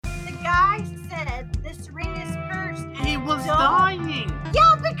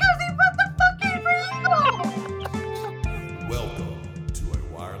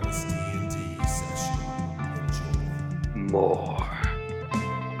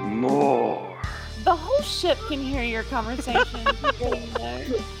more. The whole ship can hear your conversation.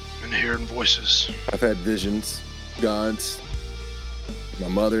 And hearing voices. I've had visions, gods, my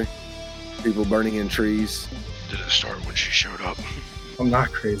mother, people burning in trees. Did it start when she showed up? I'm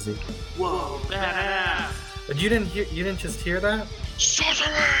not crazy. Whoa, badass! But you didn't just hear that?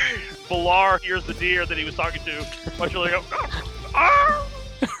 Sorcery! Valar hears the deer that he was talking to. Much really go, ah!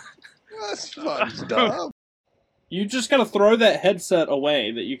 That's fucked up. You just gotta throw that headset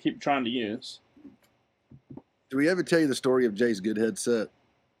away that you keep trying to use. Do we ever tell you the story of Jay's good headset?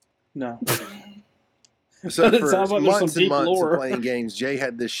 No. So It for sounds like there's months some and deep months lore. of playing games, Jay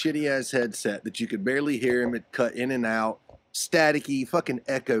had this shitty-ass headset that you could barely hear him. It cut in and out, staticky, fucking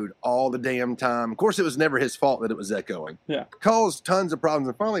echoed all the damn time. Of course, it was never his fault that it was echoing. Yeah. Caused tons of problems.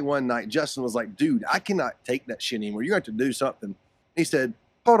 And finally one night, Justin was like, dude, I cannot take that shit anymore. You're going to have to do something. He said,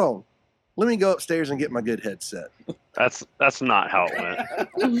 hold on. Let me go upstairs and get my good headset. That's not how it went.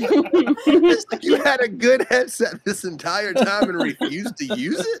 It's like you had a good headset this entire time and refused to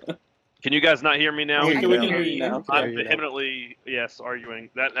use it? Can you guys not hear me now? We can hear you now. I'm vehemently, arguing.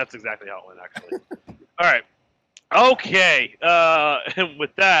 That's exactly how it went, actually. All right. Okay. And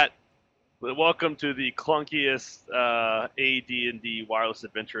with that, welcome to the clunkiest AD&D Wireless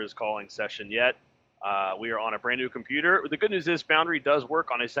Adventures calling session yet. We are on a brand new computer. The good news is Foundry does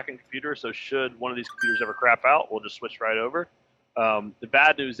work on a second computer, so should one of these computers ever crap out, we'll just switch right over. The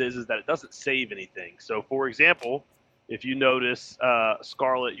bad news is that it doesn't save anything. So, for example, if you notice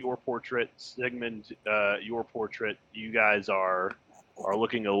Scarlet, your portrait, Sigmund, your portrait, you guys are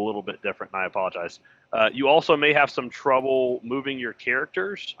looking a little bit different, and I apologize. You also may have some trouble moving your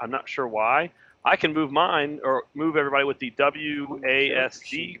characters. I'm not sure why. I can move mine or move everybody with the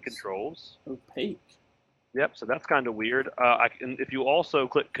WASD controls. Opaque. Yep, so that's kind of weird. If you also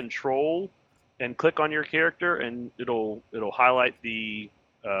click Control and click on your character, and it'll highlight the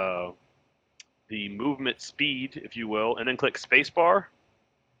movement speed, if you will, and then click Spacebar.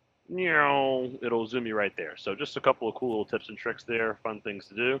 It'll zoom you right there. So just a couple of cool little tips and tricks there, fun things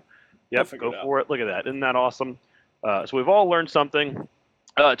to do. Yep, go for it. Look at that. Isn't that awesome? So we've all learned something.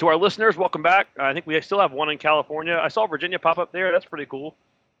 To our listeners, welcome back. I think we still have one in California. I saw Virginia pop up there. That's pretty cool.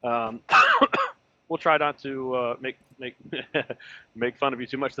 We'll try not to make make fun of you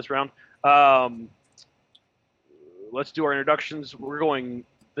too much this round. Let's do our introductions. We're going.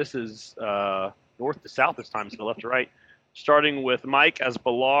 This is north to south this time, so left to right. Starting with Mike as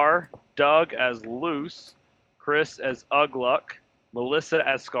Balar, Doug as Luce, Chris as Ugluck, Melissa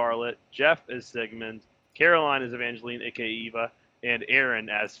as Scarlet, Jeff as Sigmund, Caroline as Evangeline, aka Eva, and Aaron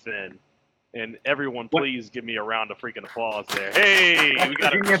as Finn. And everyone, please give me a round of freaking applause there. Hey, we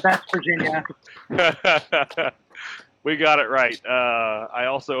got Virginia, best Virginia. We got it right. I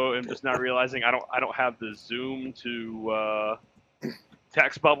also am just now realizing I don't have the Zoom to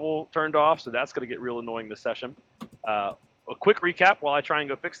text bubble turned off, so that's going to get real annoying this session. A quick recap while I try and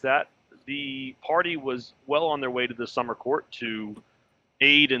go fix that. The party was well on their way to the summer court to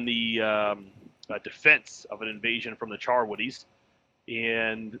aid in the defense of an invasion from the Charwoodies.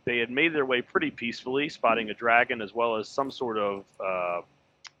 And they had made their way pretty peacefully, spotting a dragon as well as some sort of,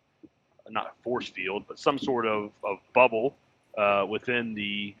 not a force field, but some sort of bubble within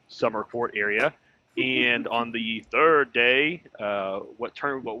the summer court area. And on the third day,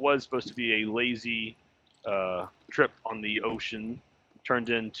 what was supposed to be a lazy trip on the ocean turned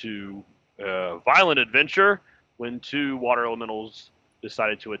into violent adventure when two water elementals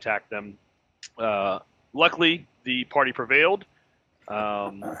decided to attack them. Luckily, the party prevailed.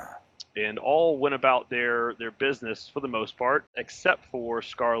 And all went about their business for the most part, except for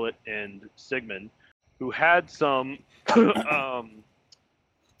Scarlet and Sigmund, who had some, I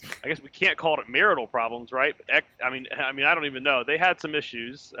guess we can't call it marital problems, right? I mean, I don't even know. They had some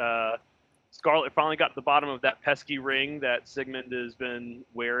issues. Scarlet finally got to the bottom of that pesky ring that Sigmund has been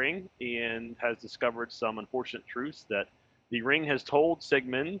wearing and has discovered some unfortunate truths that the ring has told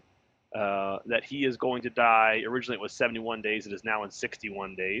Sigmund that he is going to die. Originally it was 71 days. It is now in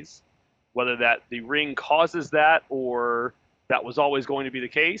 61 days. Whether that the ring causes that or that was always going to be the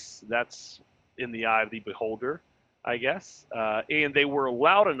case, that's in the eye of the beholder, I guess. And they were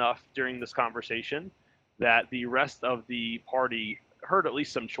loud enough during this conversation that the rest of the party heard at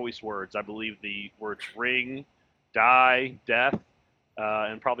least some choice words. I believe the words ring, die, death,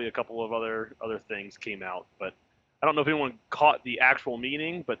 and probably a couple of other things came out. But I don't know if anyone caught the actual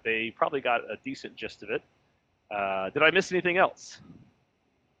meaning, but they probably got a decent gist of it. Did I miss anything else?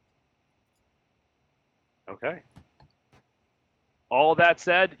 Okay. All that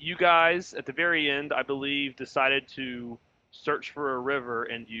said, you guys, at the very end, I believe, decided to search for a river,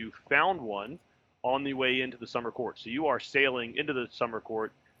 and you found one on the way into the summer court. So you are sailing into the summer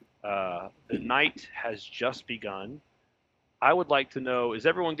court, The night has just begun. I would like to know, is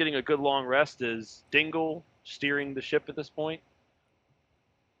everyone getting a good long rest? Is Dingle steering the ship at this point?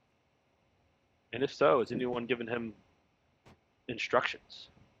 And if so, has anyone given him instructions?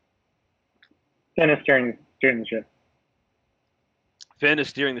 Finn is steering the ship. Finn is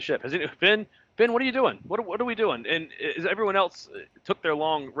steering the ship. Finn, what are you doing? What are we doing? And is everyone else took their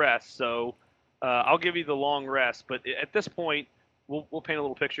long rest? So I'll give you the long rest. But at this point, we'll paint a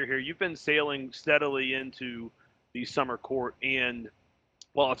little picture here. You've been sailing steadily into the summer court, and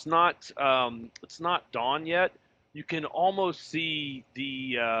while it's not dawn yet, you can almost see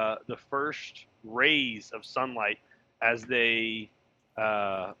the first rays of sunlight as they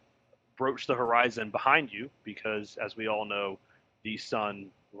broach the horizon behind you, because as we all know, the sun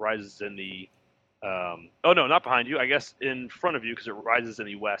rises in the oh no, not behind you, I guess in front of you, because it rises in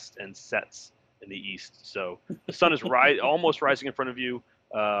the west and sets in the east. So the sun is almost rising in front of you,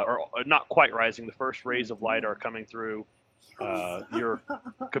 or not quite rising. The first rays of light are coming through. Your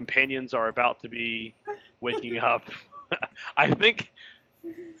companions are about to be waking up. I think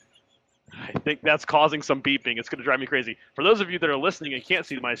that's causing some beeping. It's going to drive me crazy. For those of you that are listening and can't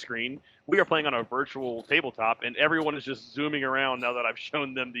see my screen, we are playing on a virtual tabletop, and everyone is just zooming around now that I've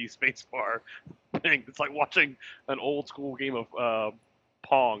shown them the spacebar thing. It's like watching an old school game of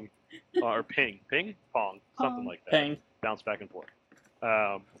Pong, or Pong, something like that. Ping. Bounce back and forth.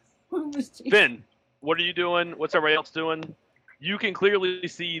 Finn, what are you doing? What's everybody else doing? You can clearly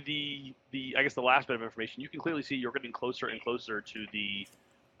see the I guess the last bit of information. You can clearly see you're getting closer and closer to the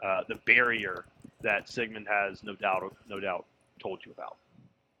barrier that Sigmund has no doubt told you about.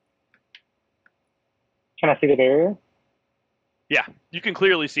 Can I see the barrier? Yeah, you can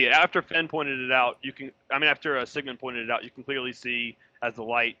clearly see it. After Finn pointed it out, after Sigmund pointed it out, you can clearly see as the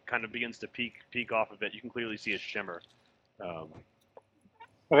light kind of begins to peek off of it. You can clearly see a shimmer.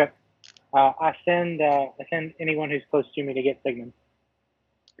 Okay. I send anyone who's close to me to get Sigmund.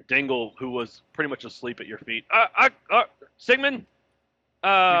 Dingle, who was pretty much asleep at your feet. Sigmund.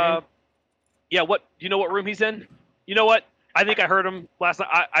 Yeah. What? Do you know what room he's in? You know what? I think I heard him last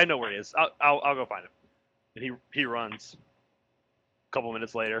night. I know where he is. I'll go find him. And he runs. A couple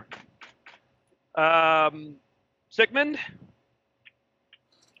minutes later. Sigmund.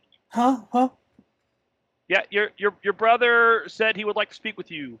 Huh? Yeah, your brother said he would like to speak with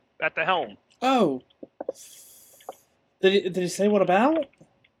you at the helm. Oh. Did he say what about?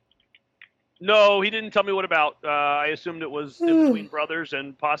 No, he didn't tell me what about. I assumed it was in between brothers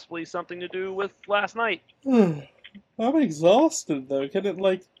and possibly something to do with last night. I'm exhausted, though. Can it,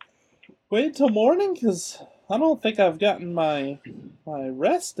 wait till morning? Because I don't think I've gotten my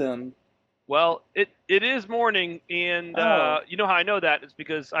rest in. Well, it is morning, and you know how I know that? It's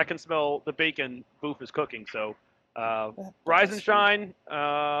because I can smell the bacon Boof is cooking. So, rise and shine.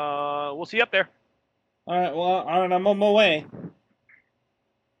 We'll see you up there. All right, I'm on my way.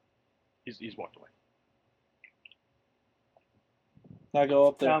 He's walked away. I go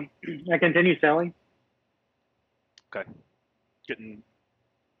up there. I continue sailing. Okay. Getting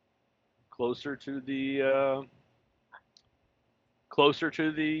closer to the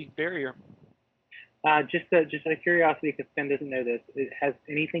barrier. Just out of curiosity, because Finn doesn't know this, has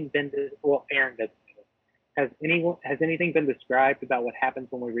anything been Aaron doesn't know this. Has anything been described about what happens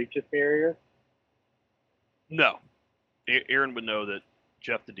when we reach this barrier? No. Aaron would know that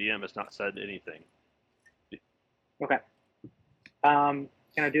Jeff the DM has not said anything. Okay. Can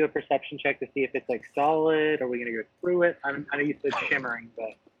I do a perception check to see if it's solid? Are we gonna go through it? I know you said shimmering,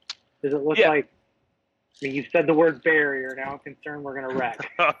 but does it look like? I mean, you've said the word barrier. Now I'm concerned we're gonna wreck.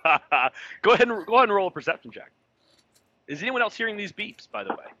 Go ahead and roll a perception check. Is anyone else hearing these beeps, by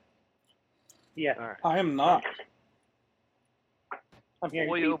the way? Yeah. All right. I am not. I'm hearing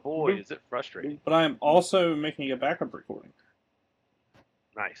Boy, oh boy, is it frustrating. But I am also making a backup recording.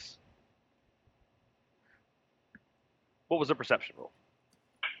 Nice. What was the perception roll?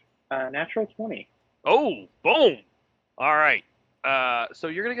 Natural 20. Oh, boom! All right. So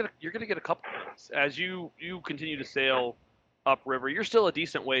you're gonna get a couple things as you continue to sail upriver. You're still a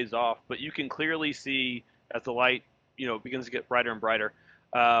decent ways off, but you can clearly see as the light begins to get brighter and brighter.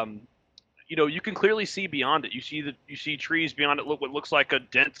 You can clearly see beyond it. You see trees beyond it. Look what looks like a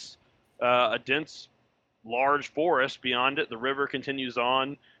dense, large forest beyond it. The river continues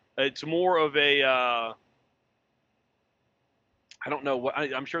on. It's more of a I don't know what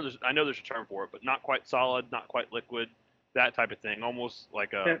I'm sure I know there's a term for it, but not quite solid, not quite liquid, that type of thing. Almost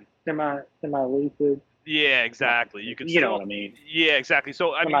like a semi-lucid. Yeah, exactly. You can know what I mean. Yeah, exactly.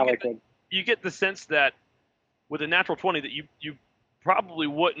 So I mean, you get the sense that with a natural 20 that you probably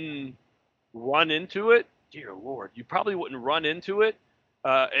wouldn't run into it. Dear Lord, you probably wouldn't run into it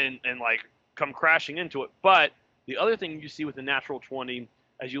and like come crashing into it. But the other thing you see with the natural 20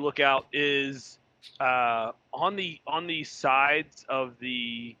 as you look out is on the sides of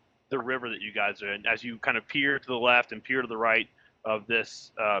the river that you guys are in, as you kind of peer to the left and peer to the right of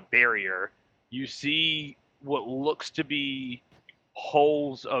this barrier, you see what looks to be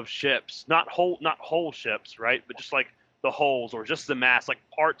hulls of ships, not whole ships, right? But just like the hulls or just the mast, like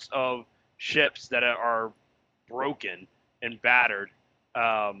parts of ships that are broken and battered.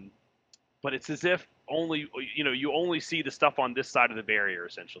 But it's as if you only see the stuff on this side of the barrier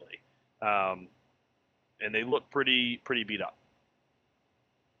essentially, and they look pretty beat up.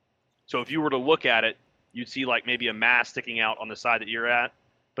 So if you were to look at it, you'd see like maybe a mast sticking out on the side that you're at,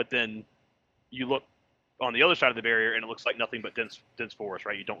 but then you look on the other side of the barrier and it looks like nothing but dense forest,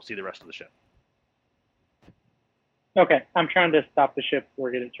 right? You don't see the rest of the ship. Okay, I'm trying to stop the ship or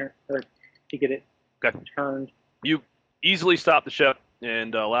get it turned, or to get it Okay. turned. You easily stop the ship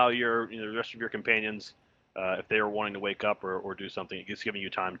and allow the rest of your companions, if they are wanting to wake up or do something, it's giving you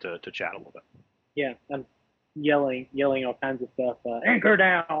time to chat a little bit. Yeah, I'm yelling all kinds of stuff. Anchor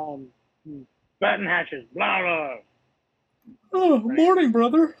down, batten hatches, blah blah. Oh, morning,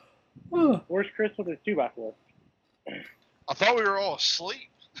 brother. Oh. Where's Chris with his 2x4? I thought we were all asleep.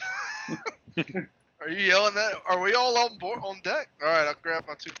 Are you yelling that? Are we all on board on deck? All right, I'll grab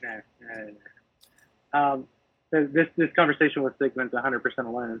my two. No. So this conversation with Sigmund's 100%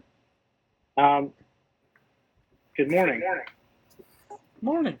 alone. Good morning.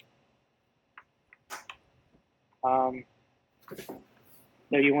 Morning. So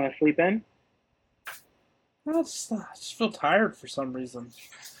you want to sleep in? I just feel tired for some reason.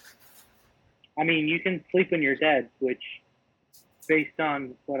 I mean, you can sleep when you're dead, which, based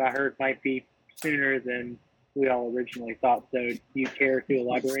on what I heard, might be sooner than we all originally thought. So, do you care to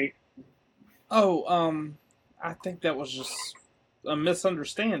elaborate? Oh, I think that was just a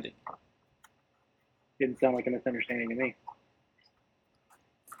misunderstanding. Didn't sound like a misunderstanding to me.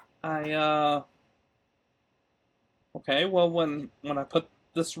 Okay, well, when I put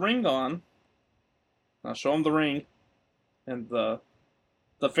this ring on, I'll show him the ring, and the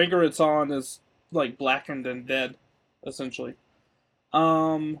finger it's on is like blackened and dead, essentially.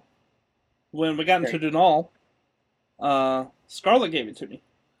 When we got into Denal, Scarlet gave it to me.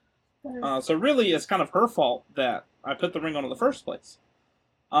 So really, it's kind of her fault that I put the ring on in the first place.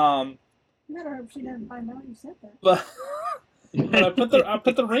 Better hope she doesn't find out you said that. But I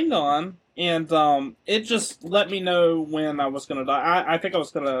put the ring on, and it just let me know when I was gonna die. I think I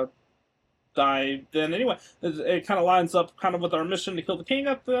was gonna die then anyway. It kind of lines up kind of with our mission to kill the king.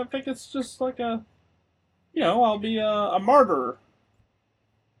 I think it's just like I'll be a martyr.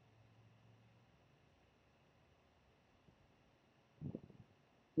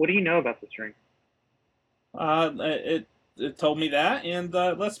 What do you know about this ring? It told me that, and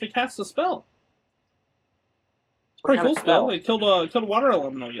lets me cast a spell. It's a What pretty kind cool of spell. spell? It killed a water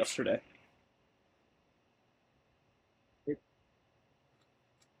elemental yesterday. I'm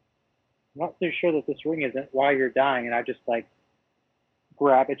not so sure that this ring isn't while you're dying, and I just like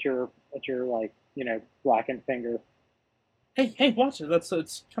grab at your like blackened finger. Hey, watch it.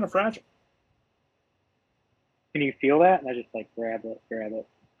 It's kind of fragile. Can you feel that? And I just like grab it.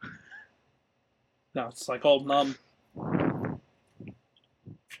 No, it's like all numb.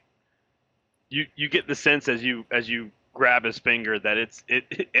 You get the sense as you grab his finger that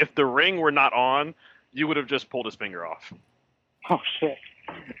if the ring were not on, you would have just pulled his finger off. Oh shit.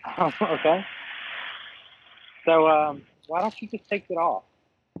 Okay. So why don't you just take it off?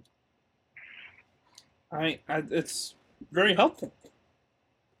 It's very helpful.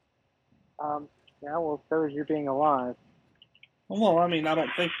 Yeah, well, so is you being alive. Well, I mean, I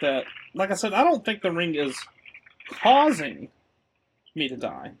don't think that. Like I said, I don't think the ring is causing me to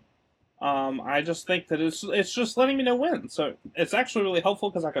die. I just think that it's just letting me know when. So it's actually really helpful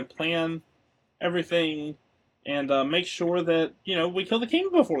because I can plan everything and make sure that we kill the king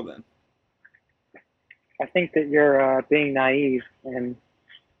before then. I think that you're being naive and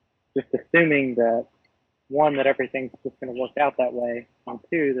just assuming that, one, that everything's just going to work out that way, and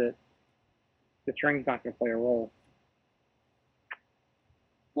two, that this ring's not going to play a role.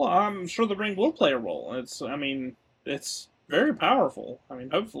 Well, I'm sure the ring will play a role. It's very powerful. I mean,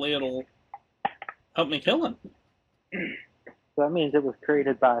 hopefully it'll help me kill him. So that means it was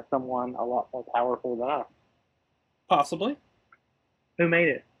created by someone a lot more powerful than us. Possibly. Who made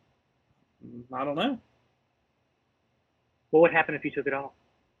it? I don't know. What would happen if you took it off?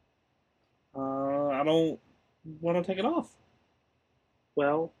 I don't want to take it off.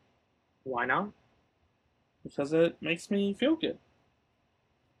 Well, why not? Because it makes me feel good.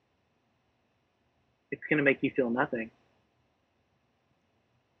 It's going to make you feel nothing.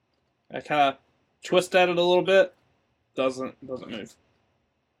 I kind of twist at it a little bit. Doesn't move.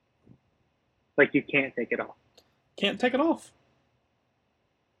 Like you can't take it off. Can't take it off.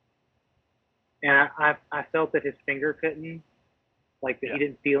 And I felt that his finger couldn't, like that Yeah. he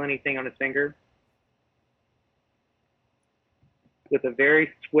didn't feel anything on his finger. With a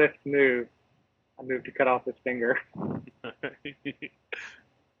very swift move, I moved to cut off his finger.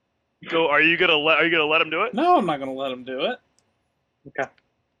 So are you gonna let him do it? No, I'm not gonna let him do it. Okay.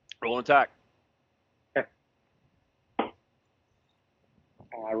 Roll an attack.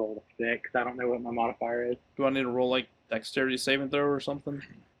 Oh, I rolled a 6. I don't know what my modifier is. Do I need to roll like dexterity saving throw or something?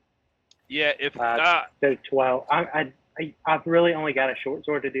 Yeah, if So 12. I've really only got a short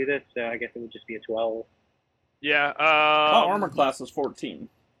sword to do this, so I guess it would just be a 12. yeah. My armor class is 14.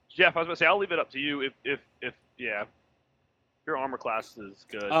 Jeff, I was gonna say I'll leave it up to you. If yeah, your armor class is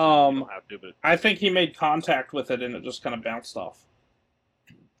good. You don't have to, but I think he made contact with it and it just kind of bounced off.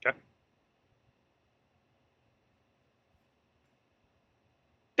 okay.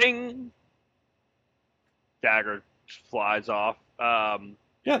 Ding. Dagger flies off.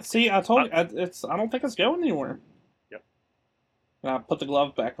 Yeah, see, I told you, I don't think it's going anywhere. Yep. And I put the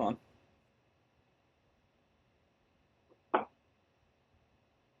glove back on.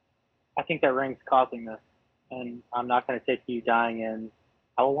 I think that ring's causing this, and I'm not going to take you dying in.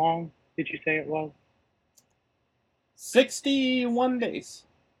 How long did you say it was? 61 days.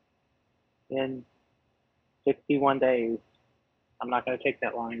 In 61 days. I'm not going to take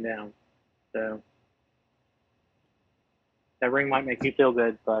that lying down. So that ring might make you feel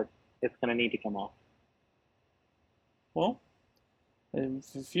good, but it's going to need to come off. Well,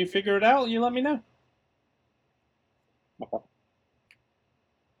 if you figure it out, you let me know. Okay.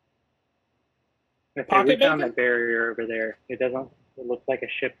 Okay, Pocket we found bacon? that barrier over there. It looks like a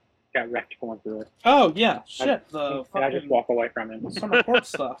ship got wrecked going through it. Oh, yeah, shit. The And I just fucking walk away from him. summer court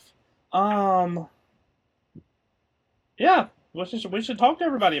stuff. Yeah, we should talk to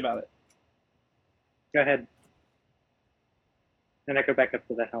everybody about it. Go ahead. And I go back up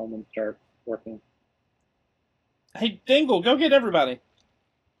to the helm and start working. Hey, Dingle, go get everybody.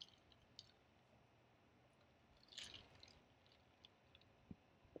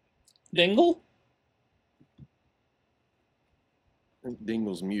 Dingle?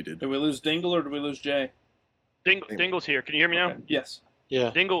 Dingle's muted. Do we lose Dingle or do we lose Jay? Dingle's here. Can you hear me now? Okay. Yes.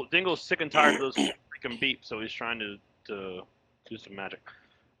 Yeah. Dingle's sick and tired of those freaking beeps, so he's trying to do some magic.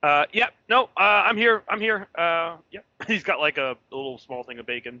 Yep. No. I'm here. Yep. He's got like a little small thing of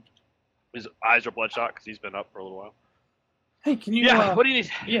bacon. His eyes are bloodshot because he's been up for a little while. Hey, can you? Yeah. What do you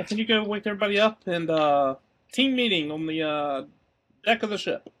need? Yeah, can you go wake everybody up and team meeting on the deck of the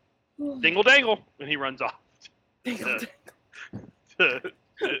ship? Dingle dangle, and he runs off.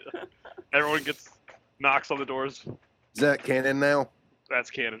 Everyone knocks on the doors. Is that canon now?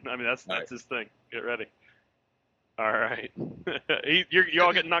 That's canon. I mean, that's All right. his thing. Get ready. All right. You're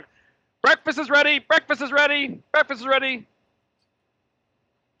all getting knocked. Breakfast is ready. Breakfast is ready. Breakfast is ready.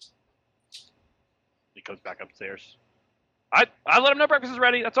 He comes back upstairs. I let him know breakfast is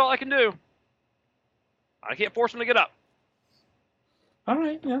ready. That's all I can do. I can't force him to get up. All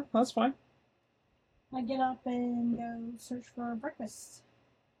right, yeah, that's fine. I get up and go search for breakfast.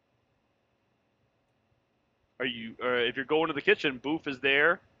 If you're going to the kitchen, Boof is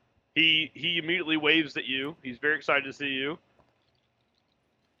there. He immediately waves at you. He's very excited to see you.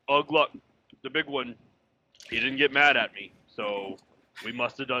 Ugluck, the big one, he didn't get mad at me, so we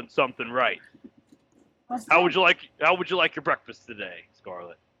must have done something right. How would you like your breakfast today,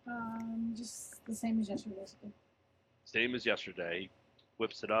 Scarlet? Just the same as yesterday. Same as yesterday. He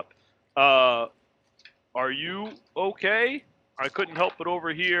whips it up. Are you okay? I couldn't help but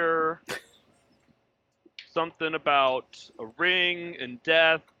overhear something about a ring and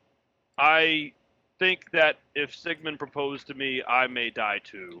death. I think that if Sigmund proposed to me, I may die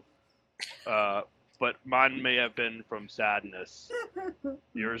too. But mine may have been from sadness.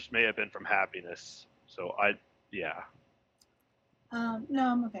 Yours may have been from happiness. So yeah. No,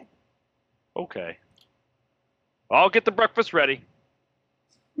 I'm okay. Okay. I'll get the breakfast ready.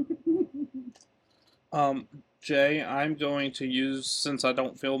 Jay, I'm going to use, since I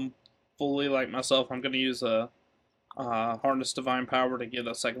don't feel fully like myself, I'm going to use a Harness Divine Power to get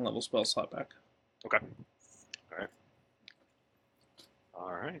a second level spell slot back. Okay.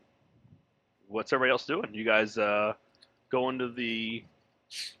 All right. What's everybody else doing? You guys going to the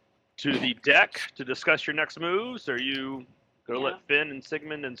deck to discuss your next moves? Or are you going to let Finn and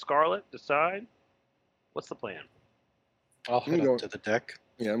Sigmund and Scarlet decide? What's the plan? I'll head up to the deck.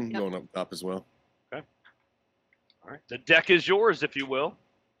 Yeah, I'm going up top as well. Okay. All right. The deck is yours, if you will.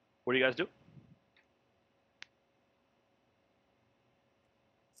 What do you guys do?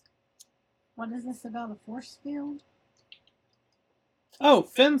 What is this about a force field? Oh,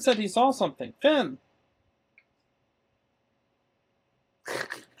 Finn said he saw something. Finn!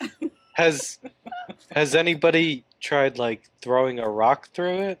 Has anybody tried like throwing a rock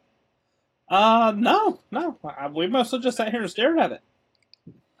through it? No. We mostly just sat here and stared at it.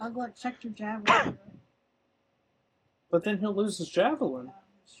 I'll go check your javelin. But then he'll lose his javelin.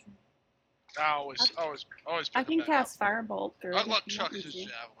 I always I pick can it back cast Firebolt through up. it. I let if you Chuck want me his to.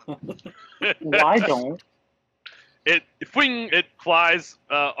 javelin. Why don't? It flies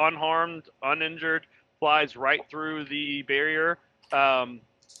unharmed, uninjured, flies right through the barrier.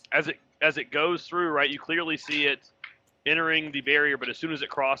 As it goes through, right, you clearly see it entering the barrier, but as soon as it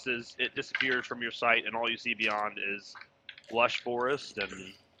crosses, it disappears from your sight, and all you see beyond is lush forest and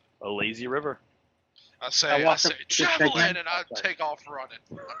a lazy river. I say javelin, and I take off running.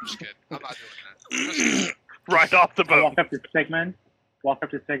 I'm just kidding. I'm not doing that. Right off the I boat. walk up to Sigmund.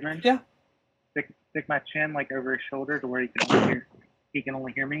 Yeah. Stick my chin like over his shoulder to where he can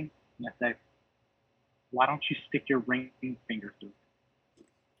only hear me. And I say, "Why don't you stick your ring finger through?"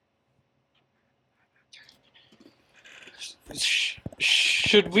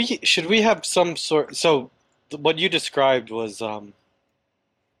 Should we have some sort? So what you described was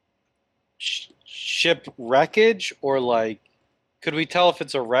ship wreckage, or like, could we tell if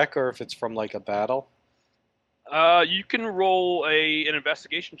it's a wreck or if it's from like a battle? You can roll an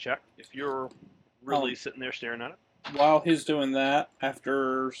investigation check if you're really sitting there staring at it. While he's doing that,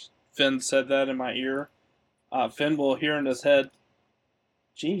 after Finn said that in my ear, Finn will hear in his head,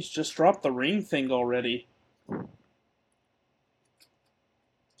 "Geez, just drop the ring thing already."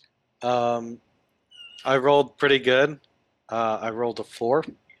 I rolled pretty good. I rolled a 4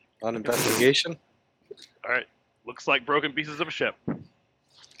 on investigation. All right. Looks like broken pieces of a ship.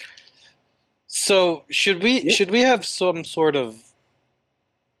 So should we have some sort of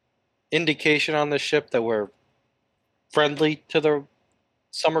indication on the ship that we're friendly to the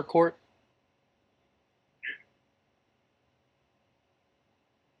summer court?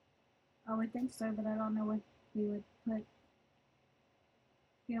 I would think so, but I don't know what we would put.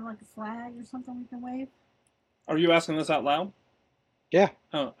 You have like a flag or something we can wave? Are you asking this out loud? Yeah.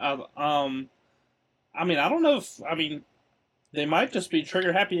 Oh, I mean, I don't know if they might just be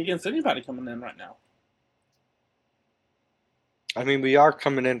trigger happy against anybody coming in right now. I mean, we are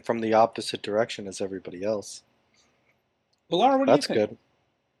coming in from the opposite direction as everybody else. Bilar, what That's do you think?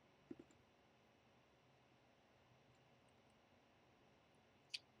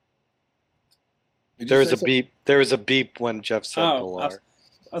 good. There was a beep. There was a beep when Jeff said Bilar.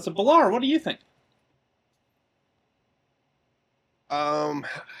 I said, Bilar, what do you think?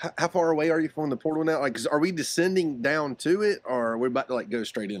 How far away are you from the portal now? Like, are we descending down to it, or are we about to like go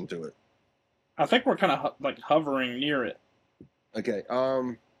straight into it? I think we're kind of like hovering near it. Okay.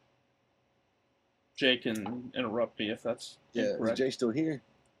 Jay can interrupt me if that's incorrect. Is Jay still here?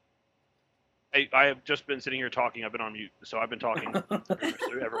 I have just been sitting here talking. I've been on mute, so I've been talking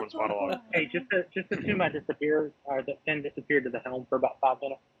through everyone's monologue. Hey, just assume I disappeared, or that Finn disappeared to the helm for about 5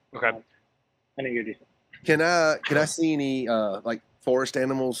 minutes. Okay. I know you're decent. Can I see any like forest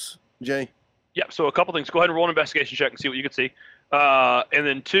animals, Jay? Yeah, so a couple things. Go ahead and roll an investigation check and see what you can see. And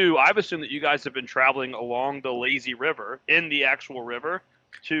then 2, I've assumed that you guys have been traveling along the lazy river, in the actual river,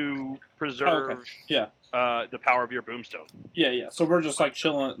 to preserve the power of your boomstone. Yeah. So we're just like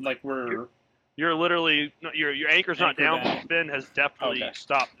chilling, like we're... You're literally... Your anchor's not down, down. but Finn has definitely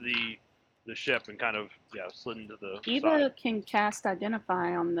stopped the ship and kind of, slid into the Eva side. can cast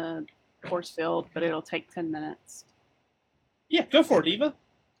Identify on the force field, but it'll take 10 minutes. Yeah, go for it, Eva.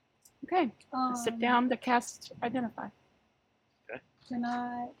 Okay. Sit down to cast Identify. Can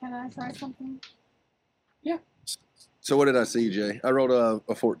I try something? Yeah. So what did I see, Jay? I rolled a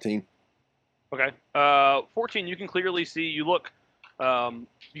 14. Okay. 14, you can clearly see, you look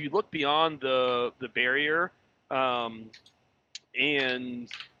beyond the barrier, and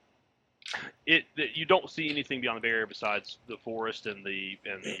you don't see anything beyond the barrier besides the forest and the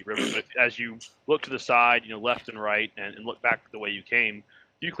river. But as you look to the side, left and right, and look back the way you came,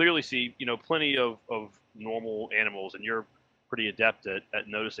 you clearly see, plenty of normal animals, and you're pretty adept at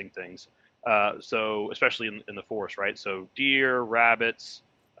noticing things. So especially in the forest, right? So deer, rabbits,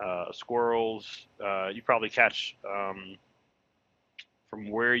 squirrels. You probably catch from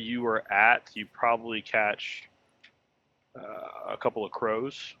where you were at. You probably catch a couple of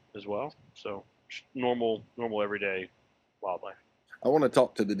crows as well. So normal everyday wildlife. I want to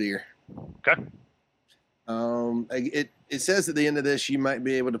talk to the deer. Okay. It says at the end of this, you might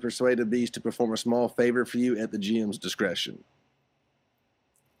be able to persuade a beast to perform a small favor for you at the GM's discretion.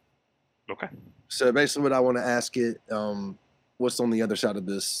 Okay. So basically what I want to ask it, what's on the other side of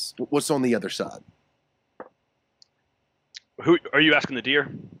this? What's on the other side? Who are you asking? The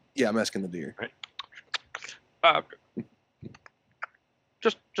deer? Yeah, I'm asking the deer. Uh,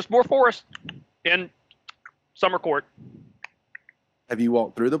 just more forest and summer court, Have you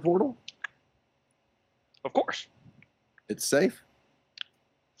walked through the portal? of course. It's safe.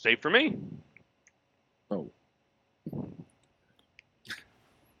 Safe for me. Oh.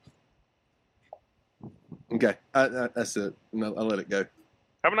 Okay, that's it. No, I'll let it go.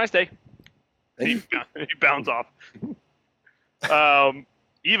 Have a nice day. Thank you. He bounds off.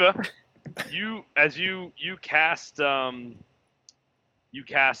 Eva, you cast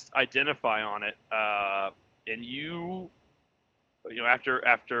identify on it, and you know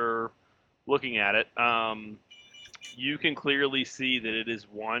after looking at it, you can clearly see that it is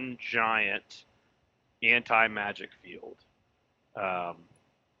one giant anti-magic field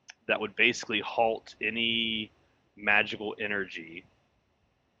that would basically halt any magical energy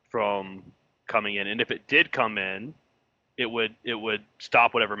from coming in. And if it did come in, it would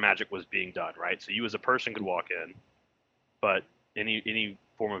stop whatever magic was being done, right? So you as a person could walk in, but any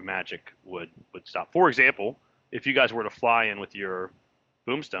form of magic would stop. For example, if you guys were to fly in with your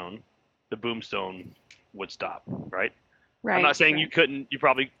boomstone, the boomstone would stop, right? Right. I'm not saying right. you couldn't. You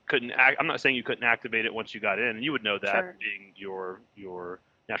probably couldn't. I'm not saying you couldn't activate it once you got in, and you would know that Sure. being your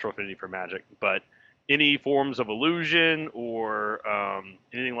natural affinity for magic. But any forms of illusion or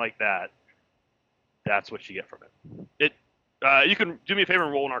anything like that, that's what you get from it. You can do me a favor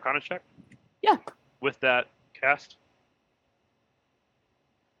and roll an Arcana check. Yeah. With that cast.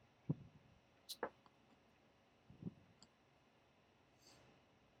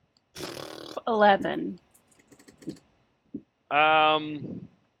 11. I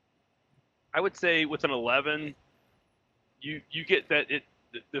would say with an 11, you get that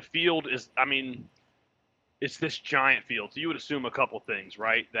the field is. I mean, it's this giant field, so you would assume a couple things,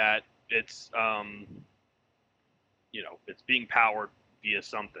 right? That it's it's being powered via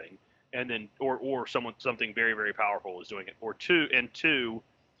something, and then or something very very powerful is doing it. Or two,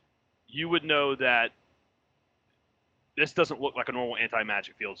 you would know that this doesn't look like a normal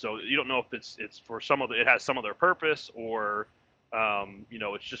anti-magic field, so you don't know if it's for it has some other purpose, or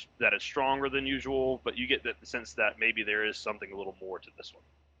it's just that it's stronger than usual. But you get the sense that maybe there is something a little more to this one.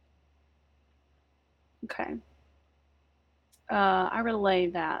 Okay. I relay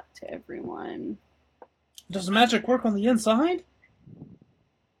that to everyone. Does the magic work on the inside?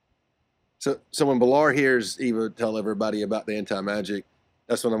 So when Balar hears Eva tell everybody about the anti-magic,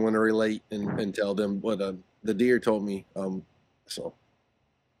 that's when I'm going to relate and tell them what the deer told me. So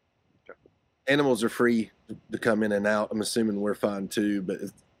animals are free to come in and out. I'm assuming we're fine too, but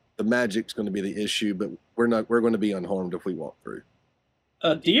the magic's going to be the issue. But we're going to be unharmed if we walk through.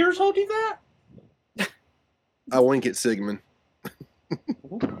 A deer told you that? I wink at Sigmund.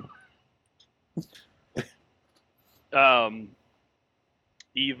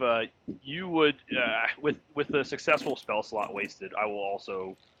 Eva, you would with the successful spell slot wasted, I will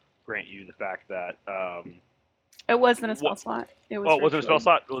also grant you the fact that It wasn't a spell slot. It was. it wasn't a spell ritual.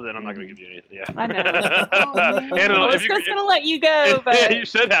 slot. Well, then I'm not going to give you anything. Yeah, I know. Oh, man. And I was if you- just gonna let you go, but yeah, you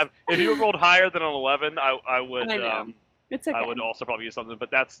should have. If you rolled higher than an 11, I would. I know. It's okay. I would also probably use something, but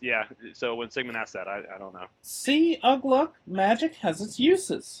that's yeah. So when Sigmund asked that, I don't know. See, Ugluck, magic has its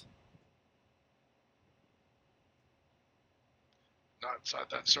uses. Not inside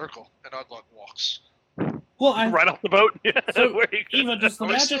that circle. And Ugluck walks. Well, I Right off the boat. Yeah, So, where you Eva, does the Are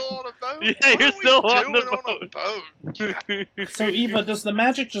we magic? still on a boat? Yeah, What you're are we still on doing the on a boat? So, Eva, does the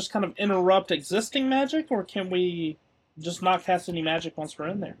magic just kind of interrupt existing magic, or can we just not cast any magic once we're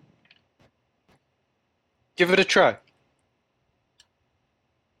in there? Give it a try.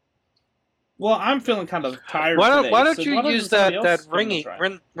 Well, I'm feeling kind of tired. Why don't today, Why don't so you why doesn't use that somebody else give it a ringy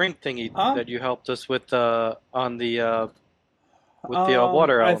try? ring thingy Huh? that you helped us with on the with the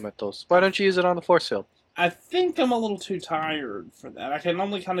water I elementals? Why don't you use it on the force field? I think I'm a little too tired for that. I can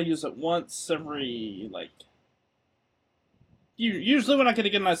only kind of use it once every, like... Usually when I get a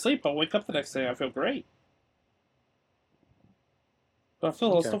good night's sleep, I'll wake up the next day and I feel great. But I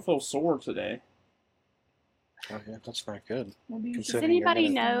still feel sore today. Oh yeah, that's not good. What do you Does Considering you're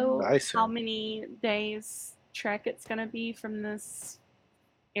anybody gonna know die soon. how many days trek it's going to be from this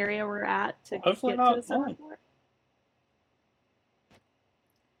area we're at to Hopefully get not to the summer long. court?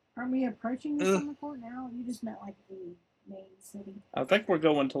 Are we approaching the summer court now? You just meant like the main city. I think we're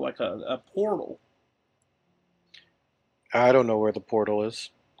going to like a portal. I don't know where the portal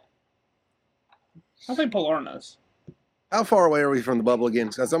is. I think Pilar knows. How far away are we from the bubble again?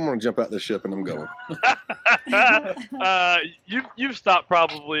 Because I'm going to jump out the ship and I'm going. You've stopped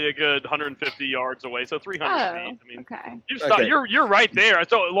probably a good 150 yards away, so 300 feet. I mean, Okay. you've stopped. Okay. You're right there.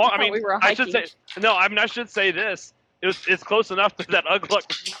 So long. I thought mean, we were I should say hiking. no. I mean, I should say this. It's close enough that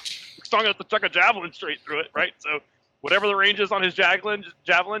Ugluck strong enough to chuck a javelin straight through it, right? So whatever the range is on his javelin,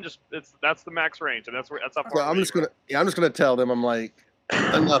 that's the max range, and that's how far. So I'm just gonna tell them, I'm like,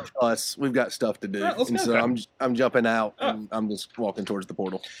 enough us. We've got stuff to do. All right, let's And go. so Okay. I'm jumping out Oh. and I'm just walking towards the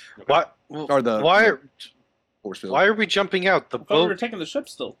portal. Why? Or the force field. Why are we jumping out? The I thought we were boat. taking the ship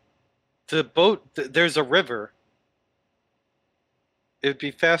still. The boat. There's a river. It'd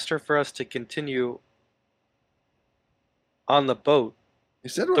be faster for us to continue on the boat. You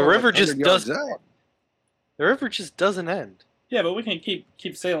said The we're river like just 100 yards does- out. The river just doesn't end. Yeah, but we can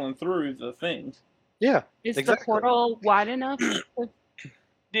keep sailing through the thing. Yeah. Is Exactly. the portal wide enough?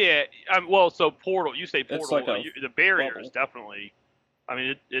 Yeah. Well, so portal. You say portal. like a The barrier is bubble. definitely. I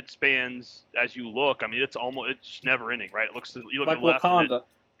mean, it spans as you look. I mean, it's never ending, right? It looks. You look Like to the left, and it Wakanda.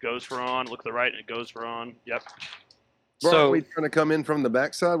 goes for on. Look to the right, and it goes for on. Yep. Bro, So are we trying to come in from the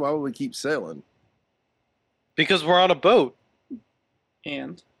backside? Why would we keep sailing? because we're on a boat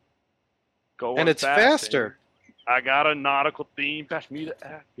And Go and on it's fast, faster. man. I got a nautical theme. Pass me the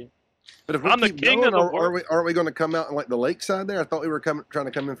African. But if we I'm the keep king going, of the world. aren't we going to come out on like the lake side there? I thought we were trying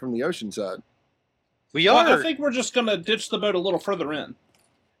to come in from the ocean side. We well, are I think we're just gonna ditch the boat a little further in.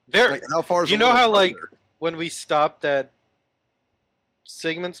 there. Like how far is You the know little how, like, further? when we stopped at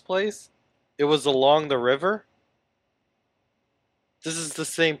Sigmund's place, it was along the river. This is the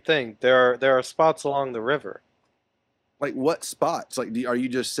same thing. There are spots along the river. Like what spots? Like are you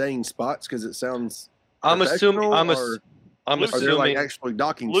just saying spots because it sounds I'm assuming. professional, I'm Luce- or are there like assuming. actually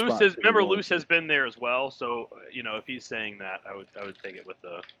docking Luce spots? has that we're remember going Luce to? has been there as well. So if he's saying that, I would take it with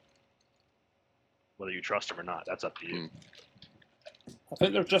the whether you trust him or not. That's up to you. I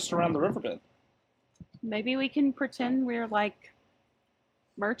think they're just around the riverbed. Maybe we can pretend we're like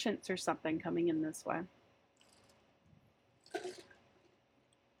merchants or something coming in this way.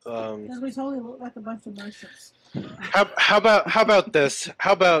 Because we totally look like a bunch of merchants. How about this?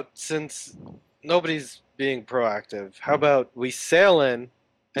 How about, since nobody's being proactive, how about we sail in,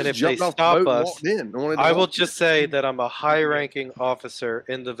 and if Just they jumped off the stop boat and us, walked in. wanted to I will walk just say that I'm a high-ranking officer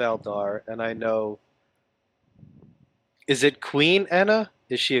in the Valdar, and I know. Is it Queen Enna?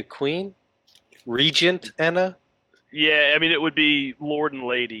 Is she a queen? Regent Enna? Yeah, I mean it would be Lord and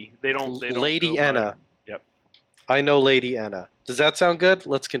Lady. They don't. Lady go by- Enna. Yep. I know Lady Enna. Does that sound good?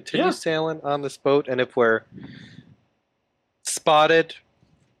 Let's continue Yeah. sailing on this boat, and if we're spotted,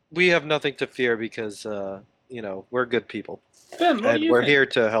 we have nothing to fear because we're good people, Ben, what do and you we're think? here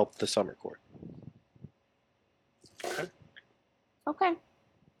to help the Summer Court. Okay.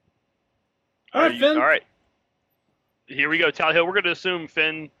 All right, Finn. All right. Here we go. Tally Hill. We're going to assume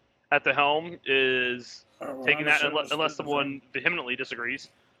Finn at the helm is Oh, well, taking I'm that sure unless, it's unless Finn. someone vehemently disagrees.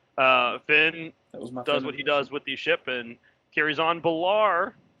 Finn That was my does Finn. what he does with the ship and carries on.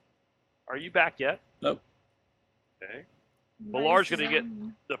 Balar, are you back yet? Nope. Okay. Balar's going to get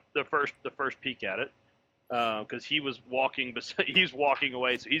the first peek at it because he was walking. He's walking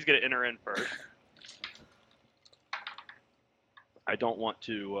away, so he's going to enter in first. I don't want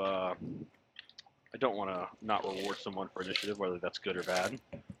to not reward someone for initiative, whether that's good or bad.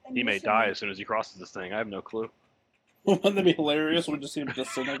 He may die as soon as he crosses this thing. I have no clue. Wouldn't that be hilarious? We just see him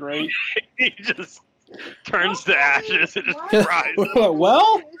disintegrate. He just turns to ashes and just fries.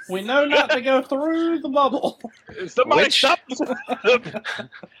 Well, we know not to go through the bubble. Somebody Which- stop!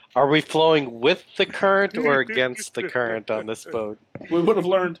 Are we flowing with the current or against the current on this boat? We would have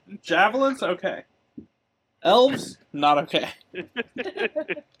learned javelins, okay. Elves, not okay.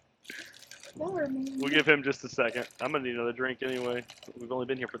 We'll give him just a second. I'm gonna need another drink anyway. We've only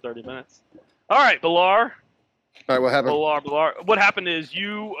been here for 30 minutes. All right, Balar. All right, what happened? Balar. What happened is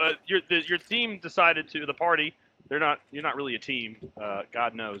your team decided to the party. You're not really a team,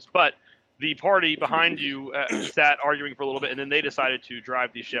 God knows. But the party behind you sat arguing for a little bit, and then they decided to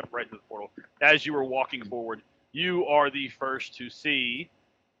drive the ship right to the portal. As you were walking forward, you are the first to see.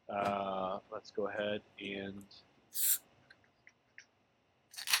 Let's go ahead and.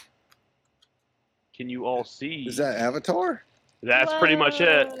 Can you all see? Is that Avatar? That's pretty much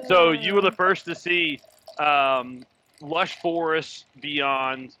it. So you were the first to see lush forests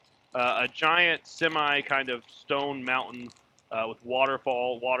beyond a giant semi kind of stone mountain with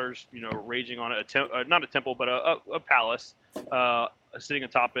waters, raging on it. Not a temple, but a palace sitting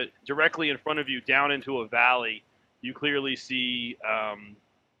atop it. Directly in front of you, down into a valley, you clearly see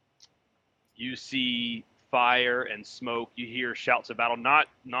fire and smoke. You hear shouts of battle.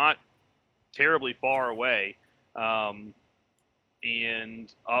 Not terribly far away.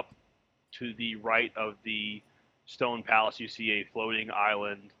 and up to the right of the stone palace, you see a floating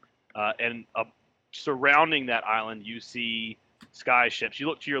island, and surrounding that island, you see sky ships. You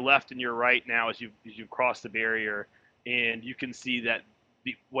look to your left and your right now as you cross the barrier, and you can see that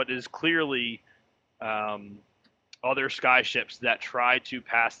what is clearly other sky ships that tried to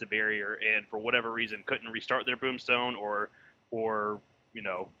pass the barrier and for whatever reason couldn't restart their boomstone or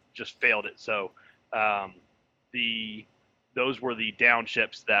just failed it. So those were the down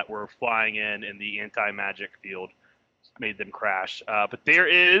ships that were flying in, and the anti-magic field made them crash. But there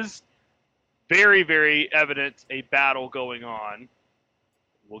is very, very evident a battle going on.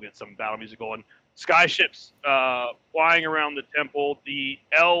 We'll get some battle music going. Sky ships flying around the temple. The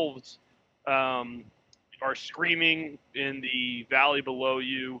elves are screaming in the valley below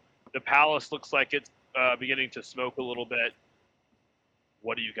you. The palace looks like it's beginning to smoke a little bit.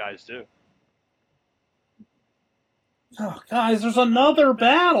 What do you guys do? Oh, guys, there's another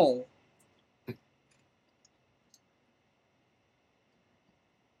battle.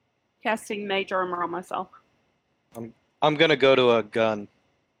 Casting Mage Armor on myself. I'm gonna go to a gun,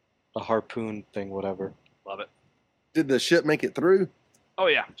 a harpoon thing, whatever. Love it. Did the ship make it through? Oh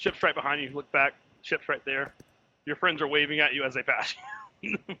yeah, ship's right behind you. Look back. Ship's right there. Your friends are waving at you as they pass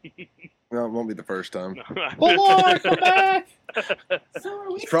you. No, it won't be the first time. Lord, come back! So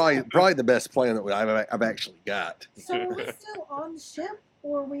are we It's probably the best plan that I've actually got. So are we still on the ship,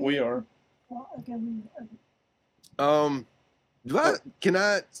 or We are. Well, okay, okay. Can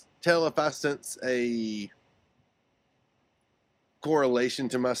I tell if I sense a correlation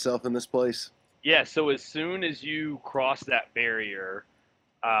to myself in this place? Yeah, so as soon as you cross that barrier,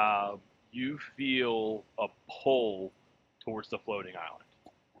 you feel a pull towards the floating island.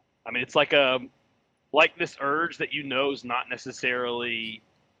 I mean, it's like this urge that you know is not necessarily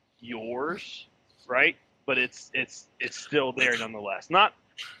yours, right? But it's still there nonetheless.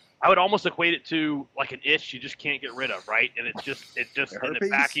 I would almost equate it to like an itch you just can't get rid of, right? And it's just in the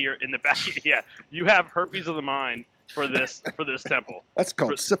back of yeah. You have herpes of the mind for this temple. That's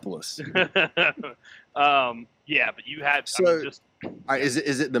called syphilis. Yeah, but you had is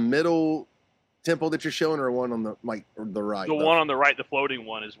it the middle temple that you're showing, or one on the the right? The one on the right, the floating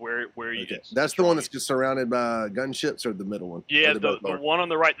one, is where you. Okay. That's the one that's just surrounded by gunships, or the middle one? Yeah, the one on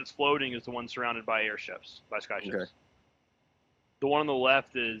the right that's floating is the one surrounded by airships, by skyships. Okay. The one on the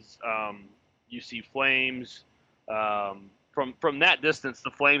left is you see flames. From that distance,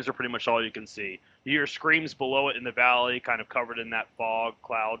 the flames are pretty much all you can see. You hear screams below it in the valley, kind of covered in that fog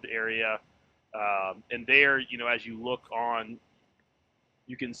cloud area. And there, as you look on,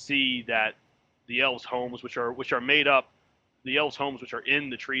 you can see that the elves' homes, which are made up, the elves' homes, which are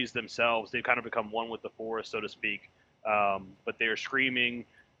in the trees themselves, they've kind of become one with the forest, so to speak. But they're screaming.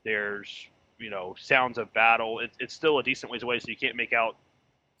 There's sounds of battle. It's still a decent ways away, so you can't make out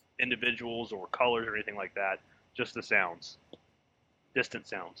individuals or colors or anything like that. Just the sounds, distant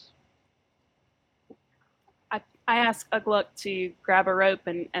sounds. I ask Ugluck to grab a rope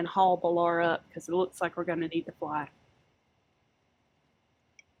and haul Balar up, because it looks like we're going to need to fly.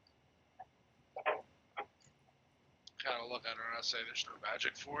 Kind of look at her and I say, "There's no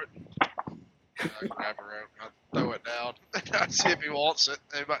magic for it." I grab her rope and I throw it down. I see if he wants it.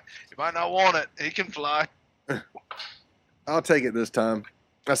 He might not want it. He can fly. I'll take it this time.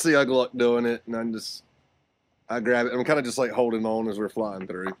 I see Ugluck doing it, and I grab it. I'm kind of just like holding on as we're flying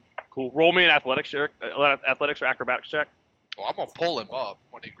through. Cool. Roll me an athletics or acrobatics check. Well, I'm gonna pull him up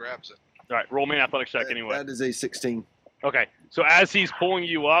when he grabs it. All right, roll me an athletics check anyway. That is a 16. Okay, so as he's pulling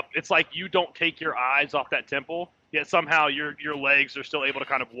you up, it's like you don't take your eyes off that temple, yet somehow your legs are still able to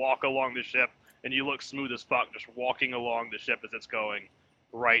kind of walk along the ship, and you look smooth as fuck just walking along the ship as it's going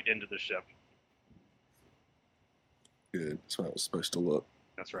right into the ship. Good. That's what I was supposed to look.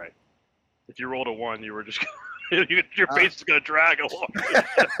 That's right. If you rolled a 1, you were just your face is going to drag along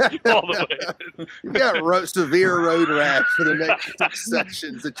all the way. You got severe road rash for the next 6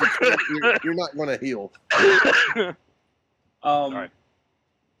 sections that you're not going to heal. All right.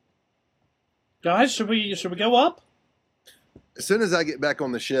 Guys, should we go up? As soon as I get back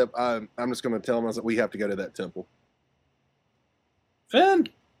on the ship, I'm just going to tell them that we have to go to that temple. Finn?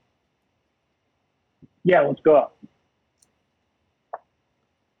 Yeah, let's go up.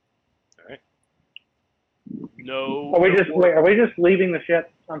 No. Are we just leaving the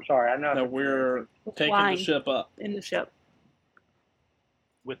ship? I'm sorry, I know. No, we're taking flying the ship up. in the ship.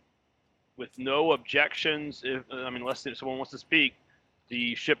 With no objections, unless someone wants to speak,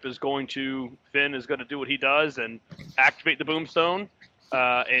 the ship is going to Finn is going to do what he does and activate the boomstone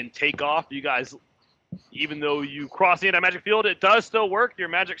and take off. You guys, even though you cross the anti-magic field, it does still work. Your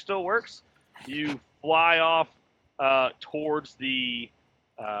magic still works. You fly off towards the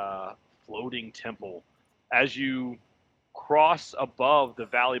floating temple. As you cross above the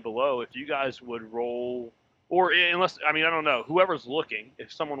valley below, if you guys would roll, or unless, I mean, I don't know, whoever's looking,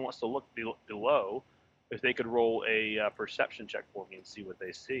 if someone wants to look below, if they could roll a perception check for me and see what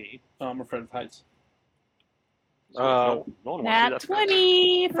they see. I'm afraid of heights. No one wants to Nat do that.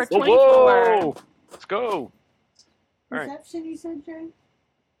 20 for Whoa, 24. whoa! Let's go. All right. Perception, you said, Jay?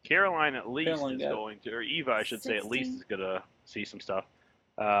 Caroline at least Caroline is got it. going to, or Eva, I should say, at least 16. is going to see some stuff.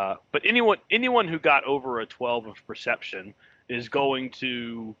 But anyone who got over a 12 of perception is going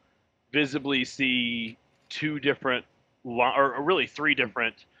to visibly see two different, or really three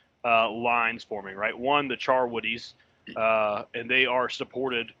different lines forming, right? One, the Charwoodies, and they are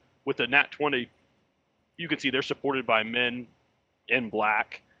supported with the Nat 20. You can see they're supported by men in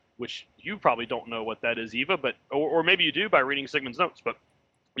black, which you probably don't know what that is, Eva, but or maybe you do by reading Sigmund's notes, but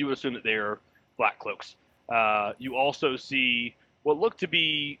you would assume that they are black cloaks. You also see what look to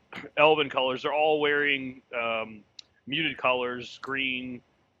be elven colors. They're all wearing muted colors, green,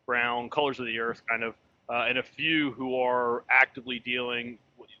 brown, colors of the earth, kind of, and a few who are actively dealing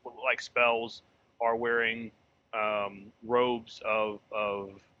with like spells are wearing robes of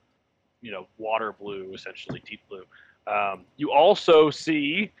water blue, essentially deep blue. You also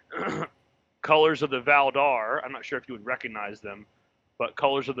see colors of the Valdar. I'm not sure if you would recognize them, but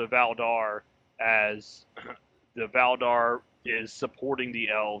colors of the Valdar, as the Valdar is supporting the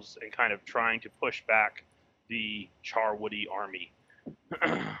elves and kind of trying to push back the Charwoody army.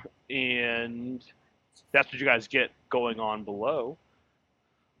 And that's what you guys get going on below.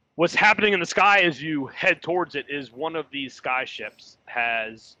 What's happening in the sky as you head towards it is one of these sky ships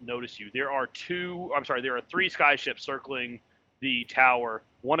has noticed you. There are three sky ships circling the tower.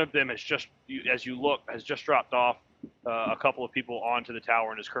 One of them has just, as you look, has just dropped off a couple of people onto the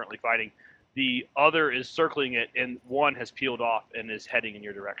tower and is currently fighting. The other is circling it, and one has peeled off and is heading in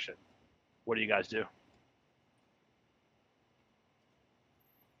your direction. What do you guys do?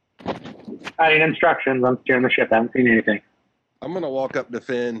 I need instructions. I'm steering the ship. I haven't seen anything. I'm gonna walk up to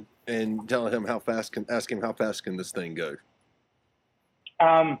Finn and tell him ask him how fast can this thing go.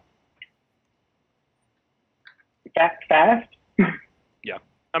 Fast? Yeah,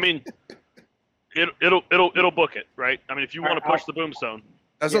 I mean, it'll book it, right? I mean, if you want to push the boomstone,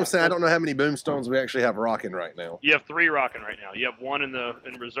 That's what I'm saying. I don't know how many boomstones we actually have rocking right now. you have 3 rocking right now. You have 1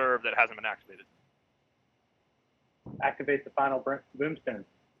 in reserve that hasn't been activated. Activate the final boomstone.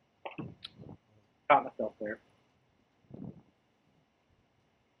 Caught myself there.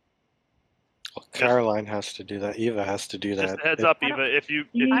 Caroline has to do that. Eva has to do that. Just a heads up, Eva. If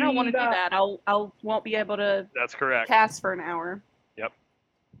I don't want to do that. I won't be able to that's correct. cast for an hour. Yep.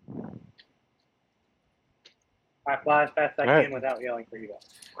 I fly as fast as I Alright. can without yelling for Eva.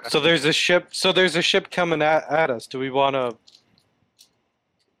 So there's a ship. So there's a ship coming at us. Do we want to?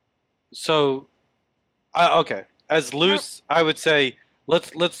 So, okay. As loose, I would say let's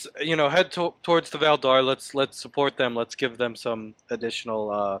head towards the Valdar. Let's support them. Let's give them some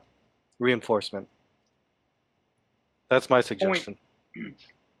additional reinforcement. That's my suggestion.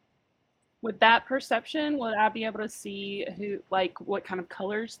 With that perception, would I be able to see what kind of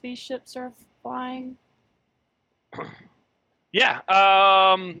colors these ships are flying? Yeah.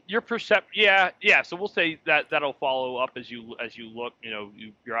 Your Yeah. So we'll say that'll follow up as you look.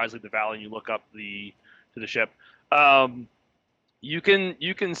 Your eyes leave the valley and you look up to the ship. You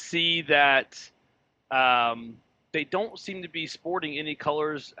can see that they don't seem to be sporting any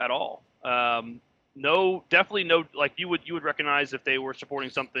colors at all. No, definitely no. Like you would recognize if they were supporting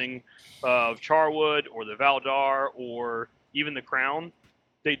something of Charwood or the Valdar or even the Crown.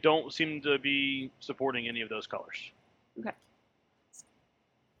 They don't seem to be supporting any of those colors. Okay.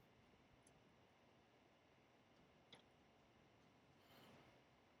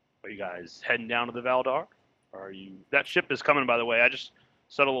 Are you guys heading down to the Valdar? Or are you? That ship is coming, by the way. I just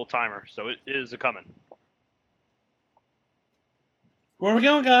set a little timer, so it is a coming. Where are we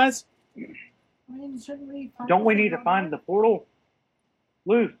going, guys? I mean, shouldn't we find Don't we the need to Valdar? find the portal?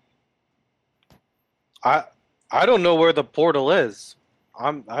 Loose. I don't know where the portal is.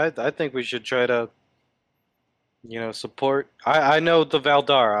 I think we should try to support. I know the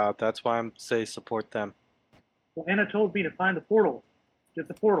Valdar. That's why I'm say support them. Well, Anna told me to find the portal. Get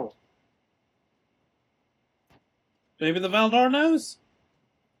the portal. Maybe the Valdar knows.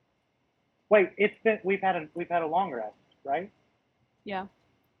 Wait, we've had a long rest, right? Yeah,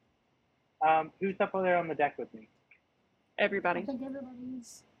 Who's up over there on the deck with me? I everybody. think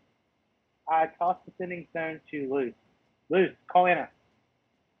everybody's. I tossed the sending stone to Luz. Luz, call Anna.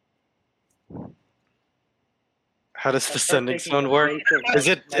 How does the Let's start sending taking stone work?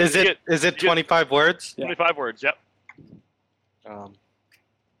 basic- Is it 25 words? Yeah. 25 words. Yep.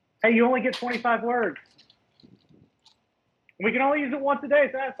 Hey, you only get 25 words. We can only use it once a day,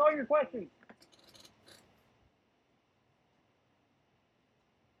 so ask all your questions.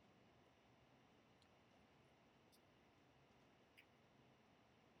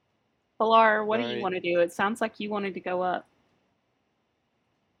 Pilar, what do you Right. want to do? It sounds like you wanted to go up.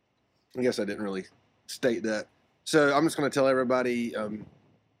 I guess I didn't really state that. So I'm just going to tell everybody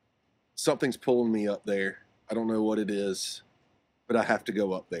something's pulling me up there. I don't know what it is, but I have to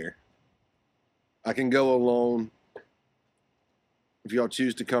go up there. I can go alone. If y'all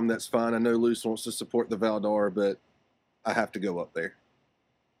choose to come, that's fine. I know Luce wants to support the Valdar, but I have to go up there.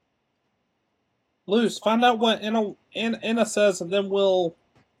 Luce, find out what Anna says, and then we'll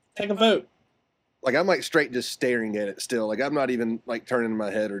take a vote. Like, I'm like straight just staring at it still. Like, I'm not even like turning my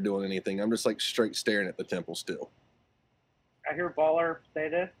head or doing anything. I'm just like straight staring at the temple still. I hear Baller say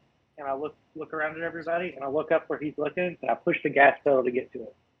this, and I look around at everybody, and I look up where he's looking, and I push the gas pedal to get to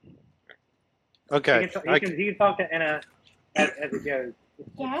it. Okay. He can talk to Anna as it goes.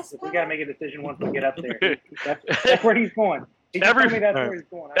 Gas We got to make a decision once we get up there. That's where he's going. He just Every- told me that's where he's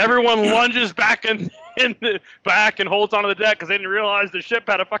going. Everyone lunges back in the back and holds onto the deck because they didn't realize the ship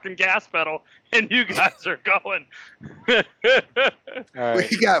had a fucking gas pedal, and you guys are going. All right.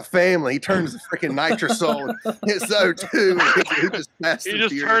 We got family. He turns the freaking nitrosol. It's so too. He just passed He the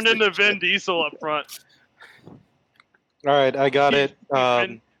just Furious turned into Six. Vin Diesel up front. All right. I got it.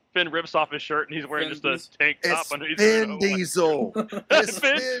 Finn rips off his shirt and he's wearing Finn just a Diesel. tank top It's underneath. Vin Diesel. It's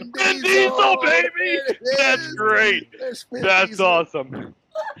Vin Diesel, baby! It That's is. great. It's Vin That's Diesel. awesome.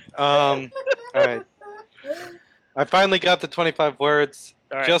 All right. I finally got the 25 words.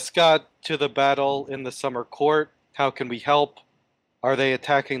 All right. Just got to the battle in the summer court. How can we help? Are they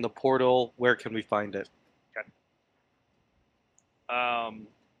attacking the portal? Where can we find it?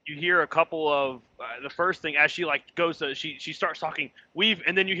 You hear a couple of the first thing as she like goes to she starts talking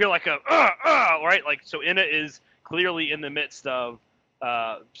and then you hear like a right, like, so Inna is clearly in the midst of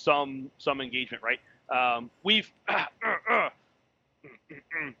some engagement, right?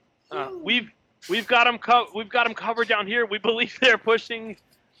 We've got them covered down here. We believe they're pushing.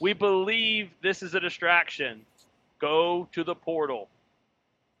 We believe this is a distraction. Go to the portal.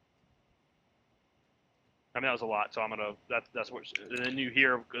 I mean, that was a lot, so I'm gonna. That's what. And then you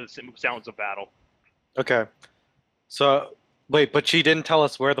hear sounds of battle. Okay. So, wait, but she didn't tell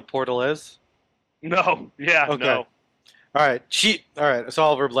us where the portal is? No. Yeah. Okay. No. All right. So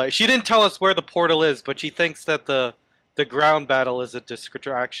I'll reply. She didn't tell us where the portal is, but she thinks that the ground battle is a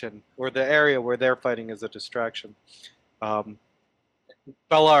distraction, or the area where they're fighting is a distraction.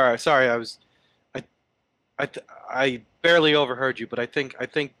 Bellara, sorry, I barely overheard you, but I think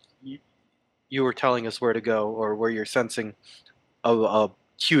you were telling us where to go, or where you're sensing a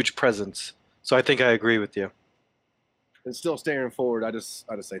huge presence. So I think I agree with you. And still staring forward, I just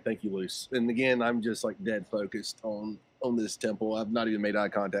say thank you, Luce. And again, I'm just like dead focused on this temple. I've not even made eye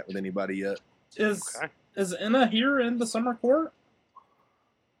contact with anybody yet. Okay. Is Inna here in the summer court?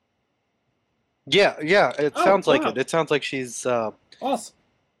 Yeah. It Oh, sounds like wow. it. It sounds like she's Awesome.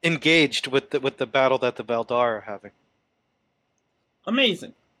 engaged with the battle that the Valdar are having.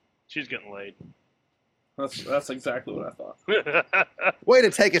 Amazing. She's getting laid. That's exactly what I thought. Way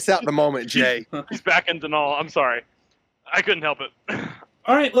to take us out in the moment, Jay. He's back in denial. I'm sorry. I couldn't help it.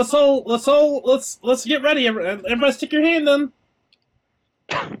 All right, let's get ready. Everybody, stick your hand in.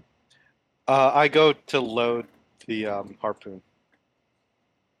 I go to load the harpoon.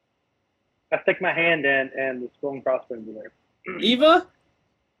 I stick my hand in, and the skull and crossbones are there. Eva,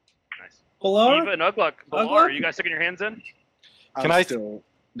 Nice. Pilar, Eva and Ugluk, are you guys sticking your hands in? Can I'm I- still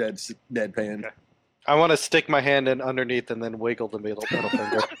deadpan? Okay. I want to stick my hand in underneath and then wiggle the middle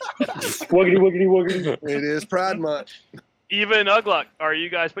finger. Wiggity, wiggity, wiggity. It is Pride Month. Eva and Ugluk, are you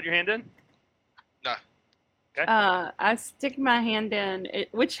guys putting your hand in? I stick my hand in.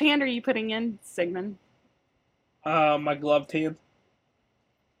 Which hand are you putting in, Sigmund? my gloved hand.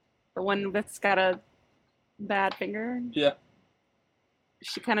 The one that's got a bad finger? Yeah.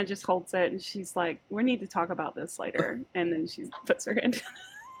 She kind of just holds it and she's like, we need to talk about this later. And then she puts her hand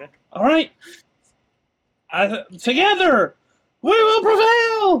in. All right. Together, we will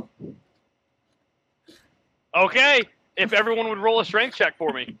prevail. Okay. If everyone would roll a strength check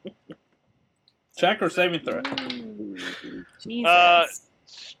for me. Check or saving throw. Ooh, Jesus.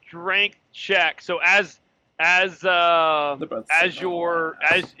 Strength check. So as the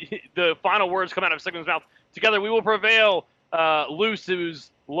final words come out of Sigmund's mouth, together we will prevail. Luce,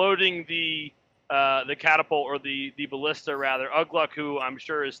 who's loading the catapult, or the ballista rather. Ugluk, who I'm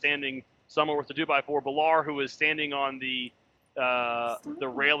sure is standing somewhere with the 2x4. Balar, who is standing on the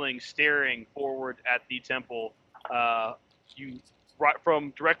railing, staring forward at the temple. right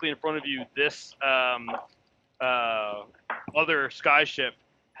from directly in front of you, this other skyship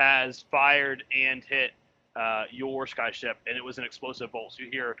has fired and hit your skyship, and it was an explosive bolt. So you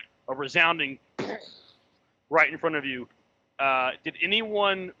hear a resounding right in front of you. Did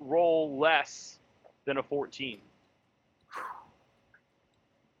anyone roll less than a 14?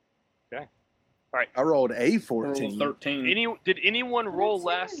 Okay. All right. I rolled a Roll 14. 13. Did anyone roll Did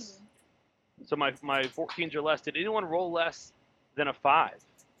I tell less? So my 14s are less. Did anyone roll less than a 5?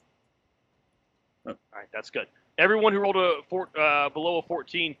 Nope. All right, that's good. Everyone who rolled below a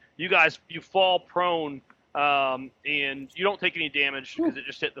 14, you fall prone, and you don't take any damage because it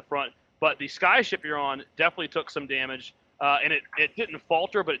just hit the front. But the skyship you're on definitely took some damage, and it didn't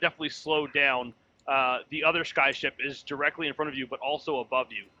falter, but it definitely slowed down. The other skyship is directly in front of you, but also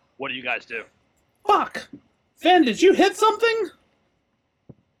above you. What do you guys do? Fuck! Finn, did you hit something?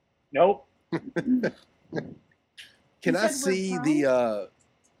 Nope. Can You I said we're see prone?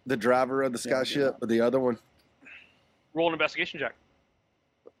 the driver of the skyship or the other one? Roll an investigation check.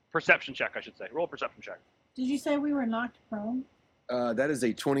 Perception check, I should say. Roll a perception check. Did you say we were knocked prone? That is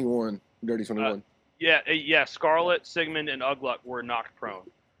a 21, dirty 21. Yeah. Scarlet, Sigmund, and Ugluk were knocked prone.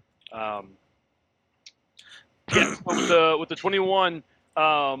 With the 21,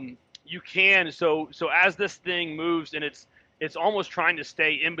 you can. So as this thing moves, and it's almost trying to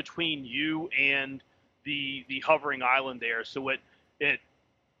stay in between you and the hovering island there. So it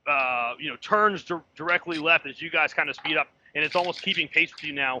turns directly left as you guys kind of speed up, and it's almost keeping pace with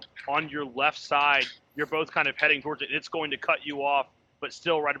you now on your left side. You're both kind of heading towards it. It's going to cut you off, but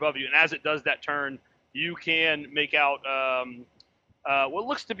still right above you. And as it does that turn, you can make out what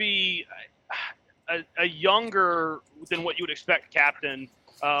looks to be a younger than what you would expect captain,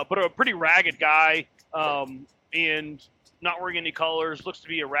 but a pretty ragged guy, and not wearing any colors. Looks to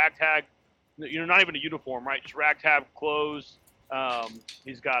be a ragtag, not even a uniform, right? Just ragtag clothes.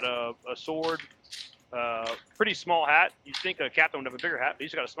 He's got a sword, pretty small hat. You'd think a captain would have a bigger hat, but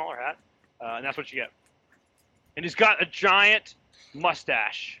he's got a smaller hat, and that's what you get. And he's got a giant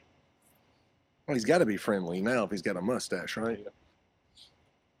mustache. Well, he's got to be friendly now if he's got a mustache, right?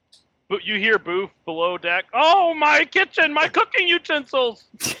 But you hear Boof below deck. Oh, my kitchen, my cooking utensils.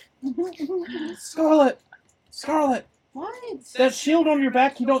 Scarlet! What? That shield on your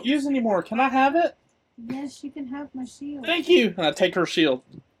back you don't use anymore. Can I have it? Yes, you can have my shield. Thank you. And I take her shield.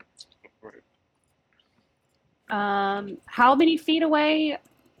 How many feet away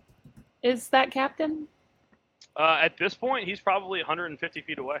is that captain? At this point, he's probably 150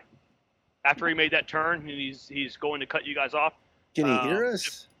 feet away. After he made that turn, and he's going to cut you guys off. Can he hear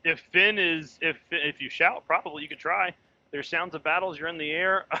us? If you shout, probably you could try. There's sounds of battles. You're in the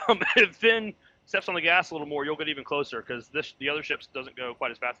air. If Finn steps on the gas a little more, you'll get even closer because the other ships doesn't go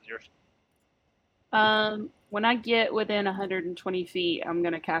quite as fast as yours. When I get within 120 feet, I'm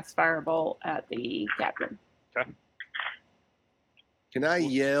gonna cast Firebolt at the captain. Okay. Can I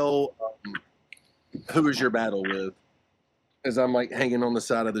yell, who is your battle with? As I'm like hanging on the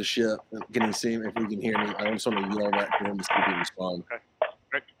side of the ship. Can he see me? If he can hear me, I just want to yell that to him to see if he responds. Okay.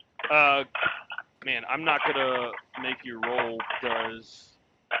 Man, I'm not gonna make you roll because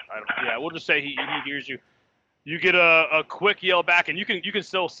we'll just say he hears you. You get a quick yell back, and you can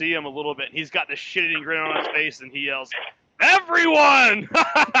still see him a little bit. He's got this shit-eating grin on his face, and he yells, "Everyone!"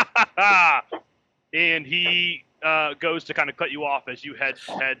 And he goes to kind of cut you off as you head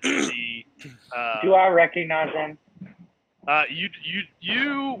to the. Do I recognize him?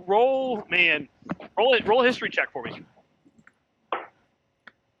 You roll, man. Roll a history check for me.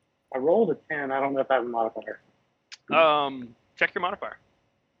 I rolled a 10. I don't know if I have a modifier. Check your modifier.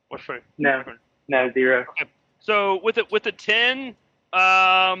 What's for No, 0. Okay. So with the 10,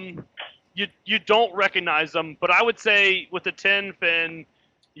 you don't recognize them, but I would say with the 10, Finn,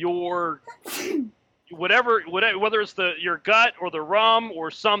 your whether it's your gut or the rum or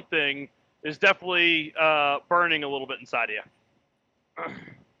something is definitely burning a little bit inside of you.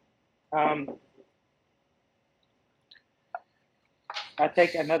 I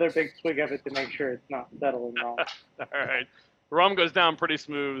take another big swig of it to make sure it's not settling wrong. All right. Rum goes down pretty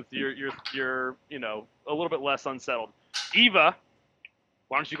smooth. You're a little bit less unsettled. Eva,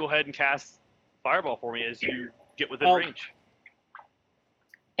 why don't you go ahead and cast Fireball for me as you get within range?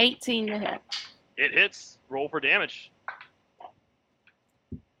 18 to hit. It hits. Roll for damage.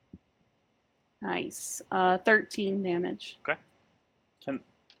 Nice. 13 damage. Okay. Can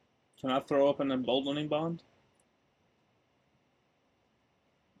I throw up an emboldening bond?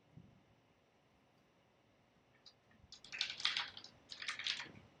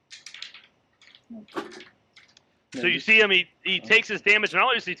 So you see him. He takes his damage. Not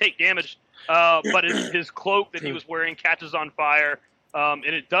only does he take damage, but his cloak that he was wearing catches on fire, and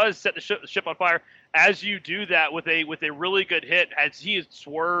it does set the ship on fire. As you do that with a really good hit, as he is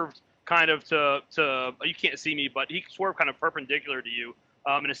swerved kind of to you can't see me, but he swerved kind of perpendicular to you,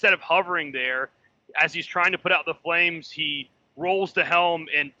 and instead of hovering there, as he's trying to put out the flames, he rolls the helm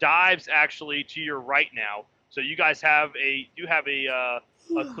and dives actually to your right now. So you guys have a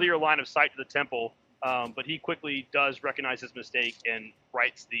clear line of sight to the temple. But he quickly does recognize his mistake and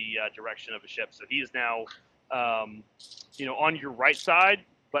rights the direction of the ship. So he is now, on your right side,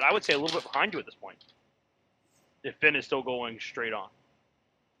 but I would say a little bit behind you at this point. If Finn is still going straight on.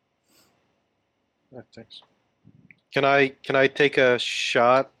 Thanks. Can I take a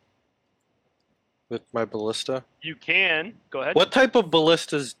shot with my ballista? You can go ahead. What type of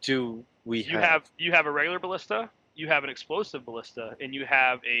ballistas do we have? You have a regular ballista, you have an explosive ballista, and you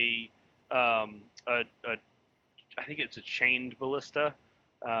have I think it's a chained ballista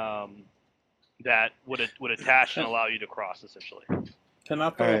that would attach and allow you to cross, essentially. Can I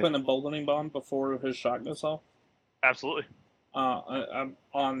throw up an emboldening bond before his shot goes off? Absolutely.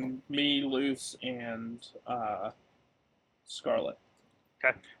 On me, Luce, and Scarlet.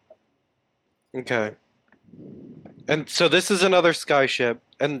 Okay. Okay. And so this is another skyship,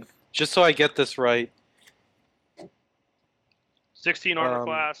 and just so I get this right, 16 armor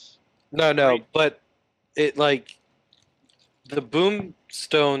class. No, but it the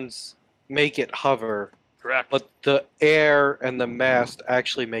boomstones make it hover. Correct. But the air and the mast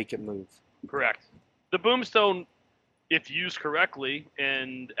actually make it move. Correct. The boomstone, if used correctly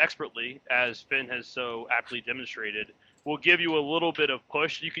and expertly, as Finn has so aptly demonstrated, will give you a little bit of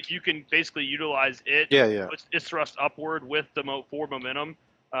push. You can basically utilize it. Yeah. It's thrust upward with the forward momentum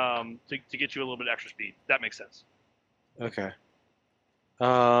to get you a little bit extra speed. That makes sense. Okay.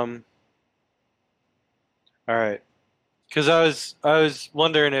 All right, because I was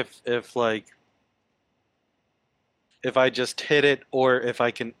wondering if I just hit it or if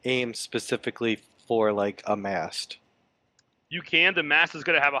I can aim specifically for a mast. You can. The mast is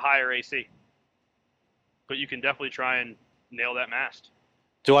going to have a higher AC, but you can definitely try and nail that mast.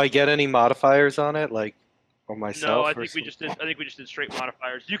 Do I get any modifiers on it, or myself? No, I think we just did straight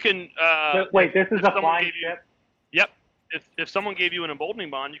modifiers. You can. Wait, this is a flying ship. Yep. If someone gave you an emboldening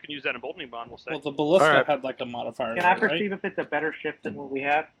bond, you can use that emboldening bond. We'll say. Well, the ballista had a modifier. Can I perceive if it's a better ship than what we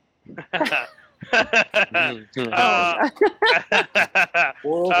have? Yeah,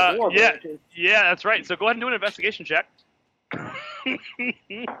 that's right. So go ahead and do an investigation check.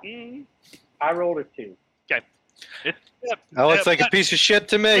 I rolled a 2. Okay. That looks like a piece of shit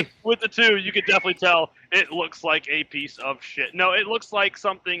to me. With the 2, you could definitely tell it looks like a piece of shit. No, it looks like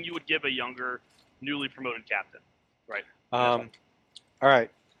something you would give a younger, newly promoted captain. Right. All right.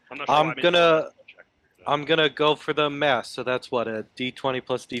 I'm gonna go for the mast. So that's what, a D20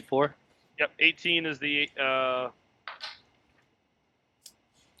 plus D4. Yep. 18 is the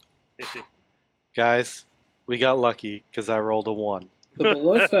AC. Guys, we got lucky because I rolled a 1. The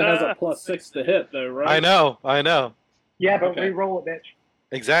ballista has a +6 to hit, though, right? I know. Yeah, but re-roll it, bitch.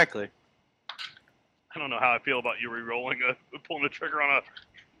 Exactly. I don't know how I feel about you re-rolling pulling the trigger on a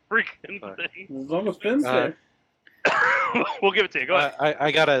freaking thing. As long as Finn's there. We'll give it to you. Go ahead.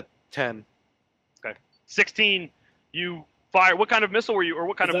 I got a 10. Okay. 16. You fire. What kind of missile were you, or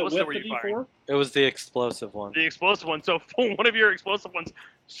what kind of ballista were you firing? It was the explosive one. The explosive one. So one of your explosive ones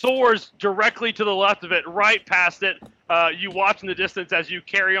soars directly to the left of it, right past it. You watch in the distance as you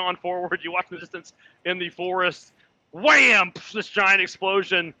carry on forward. You watch in the distance in the forest. Wham! This giant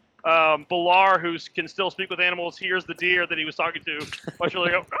explosion. Balar, who can still speak with animals, hears the deer that he was talking to. Watch really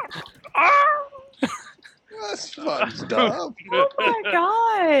go. That's fun stuff. Oh my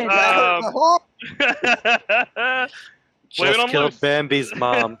god! Just killed Bambi's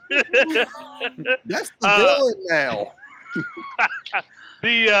mom. That's the villain now.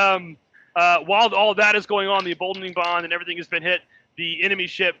 While all that is going on, the emboldening bond and everything has been hit. The enemy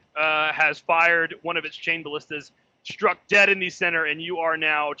ship has fired one of its chain ballistas, struck dead in the center, and you are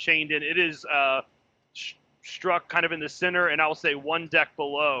now chained in. It is struck kind of in the center, and I will say one deck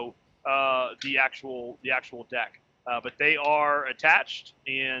below the actual deck. But they are attached,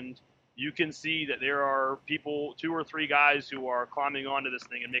 and you can see that there are people, 2 or 3 guys, who are climbing onto this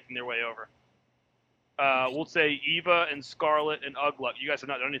thing and making their way over. We'll say Eva and Scarlet and Ugluck. You guys have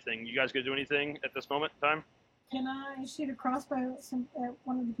not done anything. You guys gonna do anything at this moment in time? Can I shoot a crossbow at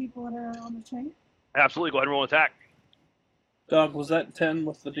one of the people that are on the chain? Absolutely. Go ahead and roll an attack. Doug, was that 10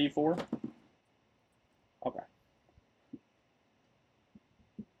 with the D4? Okay.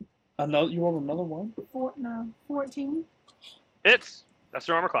 You rolled another one? 14. That's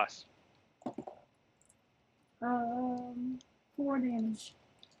their armor class. 4 damage.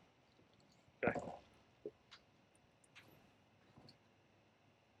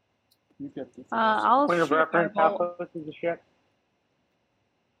 You get this. I'll Point of shoot a reference, how firebolt. close is the ship?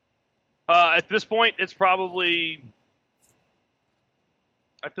 At this point, it's probably.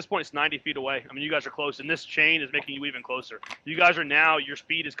 At this point, it's 90 feet away. I mean, you guys are close, and this chain is making you even closer. You guys are now, your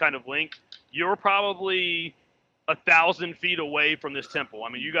speed is kind of linked. You're probably 1,000 feet away from this temple. I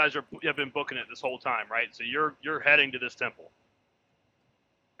mean, you guys have been booking it this whole time, right? So you're heading to this temple.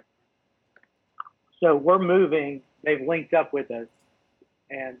 So we're moving. They've linked up with us,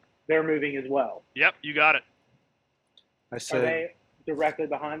 and they're moving as well. Yep, you got it. I Are say they directly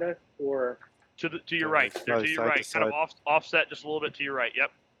behind us, or To your right. They're to your Side to right, kind of side. offset just a little bit to your right.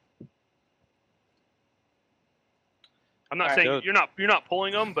 Yep. I'm not All right. saying Good. you're not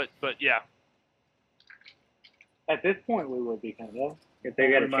pulling them, but yeah. at this point we would be kind of if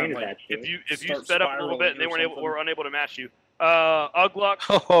they got a chain attached to If it? you Start sped up a little bit and they spiraling or were unable to match you, Ugluck,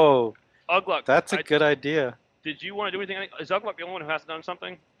 oh, I- that's a good idea. did you want to do anything? Is Ugluck the only one who hasn't done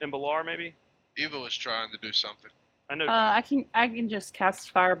something? And Balar maybe? Eva was trying to do something. I know. I can just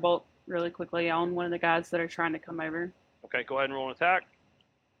cast firebolt really quickly on one of the guys that are trying to come over. Okay, go ahead and roll an attack.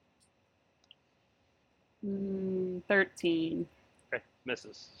 13. Okay,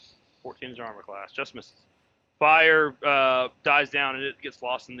 misses. 14 is your armor class, just misses. Fire dies down and it gets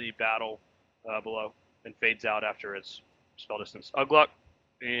lost in the battle below and fades out after its spell distance. Ugluck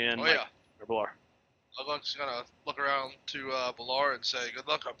and Oh Mike, yeah. or Balar. Ugluck's gonna look around to Balar and say, "Good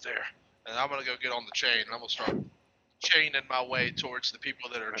luck up there." And I'm gonna go get on the chain. And I'm gonna start chaining my way towards the people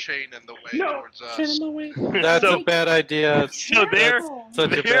that are chaining the way towards Shit us. in the way. That's So- a bad idea. So they're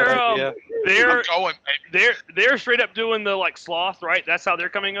Such a They're, bad idea. they're I'm going, baby. they're straight up doing the like sloth, right? That's how they're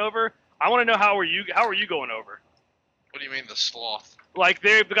coming over. I want to know how are you going over? What do you mean the sloth? Like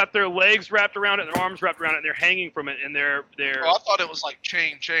they've got their legs wrapped around it, their arms wrapped around it, and they're hanging from it, and they're Oh, I thought it was like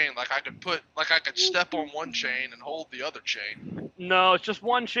chain. Like I could step on one chain and hold the other chain. no, it's just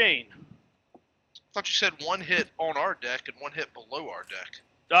one chain. I thought you said one hit on our deck and one hit below our deck.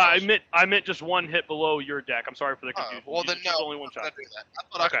 I meant just one hit below your deck. I'm sorry for the Oh, confusion. well then Just no, only one I'm gonna shot. do that. I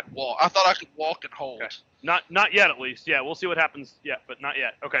thought Okay. I could walk. I thought I could walk and hold. Okay. Not yet, at least. Yeah, we'll see what happens. Yeah, but not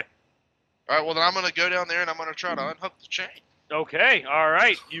yet. Okay. All right. Well then I'm gonna go down there and I'm gonna try to unhook the chain. Okay. All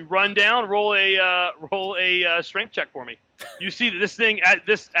right. You run down. Roll a strength check for me. You see that this thing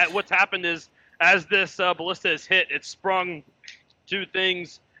at what's happened is as this ballista is hit, it's sprung two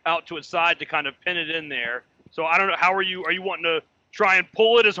things out to its side to kind of pin it in there. So I don't know. How are you? Are you wanting to try and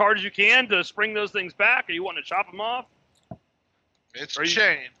pull it as hard as you can to spring those things back? Are you wanting to chop them off? It's Are a you-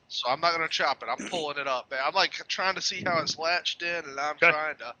 chain, so I'm not gonna chop it. I'm pulling it up. I'm like trying to see how it's latched in, and I'm Okay.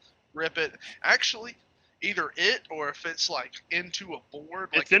 trying to rip it. Actually, either it or if it's like into a board.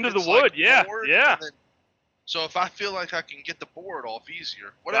 Like It's if into the it's like wood, yeah, board, yeah. and then- so if I feel like I can get the board off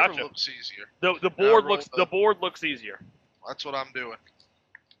easier, whatever Gotcha. looks easier, The roll the the- board looks easier. that's what I'm doing.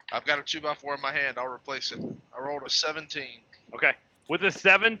 I've got a 2x4 in my hand. I'll replace it. I rolled a 17. Okay. With a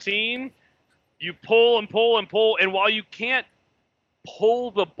 17, you pull and pull and pull, and while you can't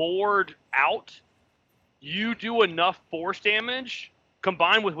pull the board out, you do enough force damage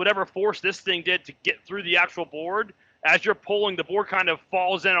combined with whatever force this thing did to get through the actual board. As you're pulling, the board kind of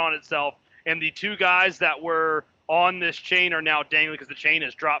falls in on itself, and the two guys that were on this chain are now dangling because the chain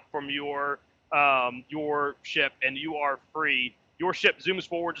has dropped from your ship, and you are free. Your ship zooms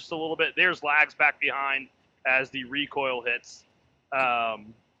forward just a little bit. There's lags back behind as the recoil hits.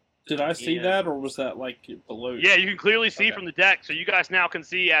 Did I see Yeah. that, or was that like below? Yeah, you can clearly see Okay. from the deck. So you guys now can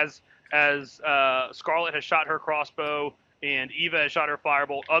see as Scarlet has shot her crossbow and Eva has shot her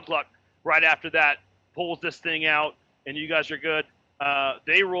firebolt. Ugluck right after that pulls this thing out, and you guys are good.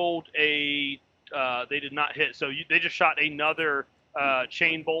 They rolled a they did not hit, so they just shot another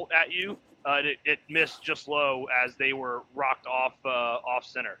chain bolt at you. It missed just low as they were rocked off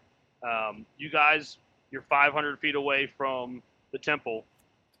center. You guys, you're 500 feet away from the temple.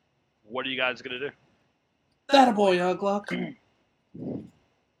 What are you guys gonna do? That a boy, Ugluck.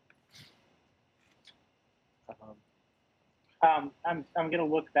 I'm gonna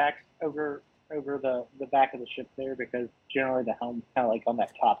look back over the back of the ship there because generally the helm's kind of like on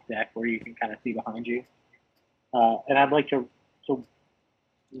that top deck where you can kind of see behind you, and I'd like to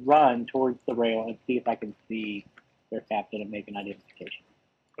run towards the rail and see if I can see their captain and make an identification.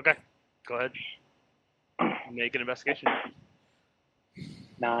 Okay, go ahead. Make an investigation.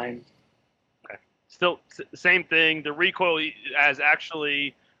 9. Still, same thing. The recoil as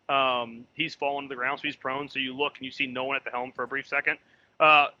actually, he's fallen to the ground, so he's prone. So you look and you see no one at the helm for a brief second.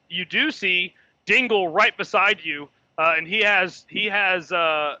 You do see Dingle right beside you, and he has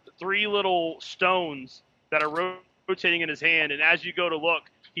 3 little stones that are rotating in his hand, and as you go to look,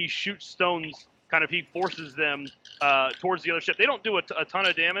 he shoots stones. He forces them towards the other ship. They don't do a ton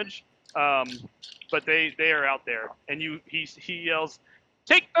of damage, but they are out there. And he yells,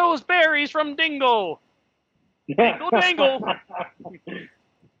 "Take those berries from Dingle, Dingle, Dangle!"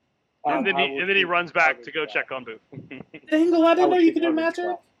 And then he runs back to go check on Boo. Dangle, I didn't know you shoot could do Eldritch magic.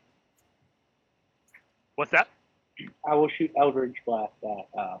 Blast. What's that? I will shoot Eldritch Blast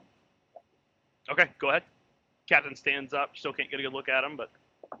at. Okay, go ahead. Captain stands up. Still can't get a good look at him, but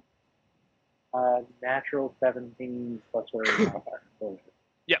Natural 17 plus whatever modifier.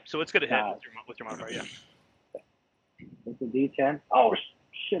 yeah. So it's gonna hit with your modifier. Yeah. It's a D10. Oh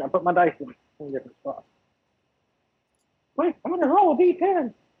shit! I put my dice in a different spot. Wait, I'm gonna roll a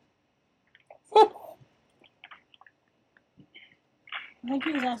D10. I think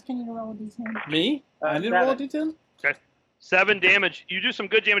he was asking you to roll a d10. Me? I didn't roll a D10? Okay. 7 damage. You do some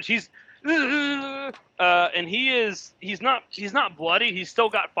good damage. He's and he's not bloody. He's still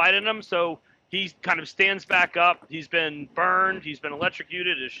got fight in him, so he kind of stands back up. He's been burned. He's been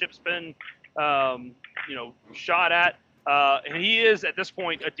electrocuted. His ship's been shot at. And he is at this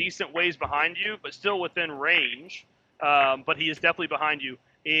point a decent ways behind you, but still within range. But he is definitely behind you,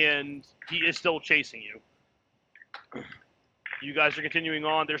 and he is still chasing you. You guys are continuing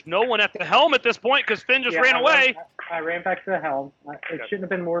on. There's no one at the helm at this point because Finn just ran away. I ran back to the helm. It shouldn't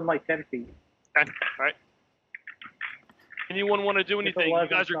have been more than like 10 feet. Okay. All right. Anyone want to do anything? You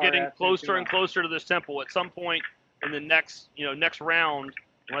guys are getting closer and closer to this temple. At some point in the next round,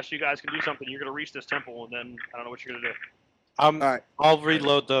 unless you guys can do something, you're going to reach this temple, and then I don't know what you're going to do. All right. I'll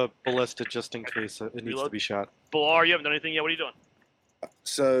reload the ballista just in case it needs to be shot. Valar, you haven't done anything yet. What are you doing?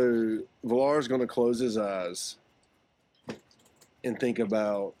 So Valar's going to close his eyes and think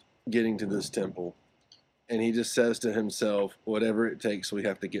about getting to this temple. And he just says to himself, whatever it takes, we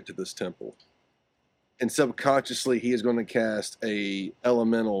have to get to this temple. And subconsciously, he is going to cast a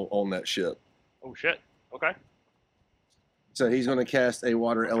elemental on that ship. Oh, shit. Okay. So he's going to cast a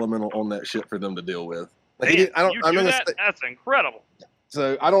water elemental on that ship for them to deal with. Man, that's incredible.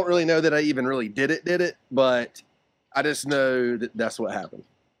 So I don't really know that I even really did it, but I just know that that's what happened.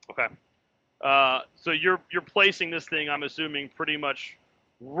 Okay. So you're placing this thing, I'm assuming, pretty much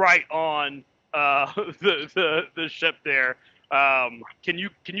right on the ship there. Can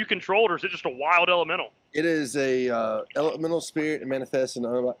you control it, or is it just a wild elemental? It is a elemental spirit that manifests in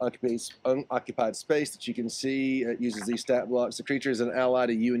an unoccupied space that you can see. It uses these stat blocks. The creature is an ally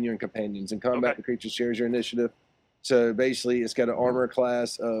to you and your companions. In combat, The creature shares your initiative. So basically, it's got an armor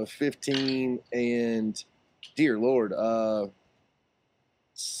class of 15 and, dear Lord,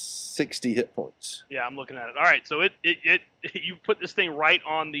 60 hit points. Yeah, I'm looking at it. All right, so it you put this thing right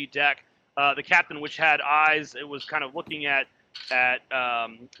on the deck. The captain, which had eyes, it was kind of looking at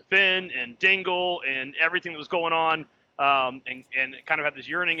Finn and Dingle and everything that was going on, and kind of had this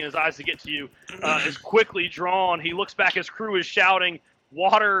yearning in his eyes to get to you, is quickly drawn. He looks back, his crew is shouting,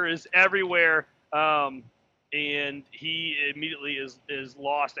 water is everywhere, and he immediately is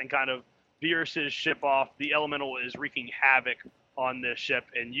lost and kind of veers his ship off. The elemental is wreaking havoc on this ship,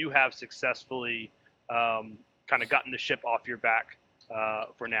 and you have successfully kind of gotten the ship off your back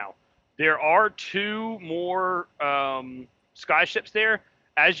for now. There are 2 more skyships there.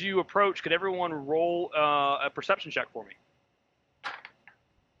 As you approach, could everyone roll a perception check for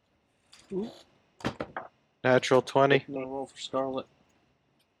me? Natural 20. No roll for Scarlet.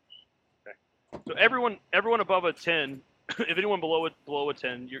 Okay. So everyone above a 10. If anyone below a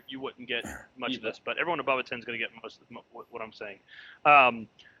 10, you wouldn't get much of this, but everyone above a 10 is going to get most of what I'm saying.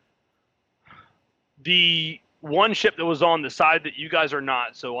 The one ship that was on the side that you guys are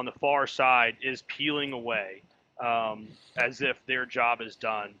not, so on the far side, is peeling away as if their job is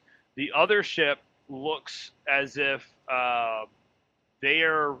done. The other ship looks as if they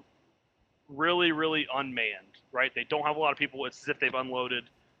are really, really unmanned, right? They don't have a lot of people. It's as if they've unloaded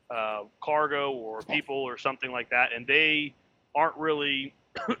cargo or people or something like that, and they aren't really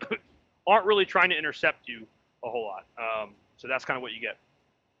trying to intercept you a whole lot. So that's kind of what you get.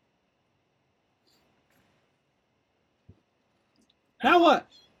 Now what?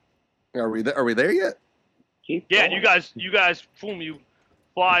 Are we there yet? Yeah, you guys, you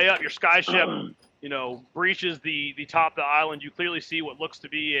fly up. Your sky ship, breaches the top of the island. You clearly see what looks to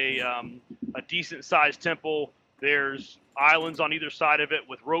be a decent sized temple. There's islands on either side of it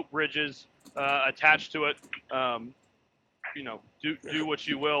with rope bridges attached to it. Do what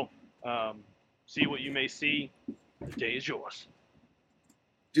you will. See what you may see. The day is yours.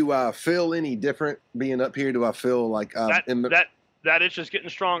 Do I feel any different being up here? Do I feel like that itch is getting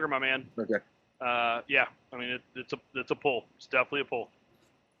stronger, my man? Okay. Yeah. I mean, it's a pull. It's definitely a pull.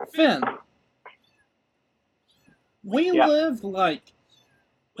 Finn, We Yeah. live like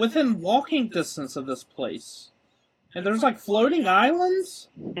within walking distance of this place, and there's like floating islands.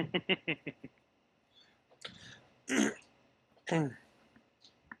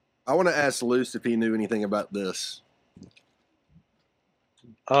 I want to ask Luce if he knew anything about this.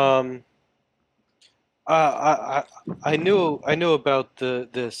 I knew about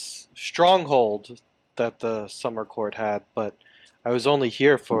this stronghold that the summer court had, but I was only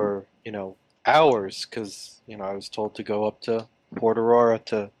here for hours because I was told to go up to Port Aurora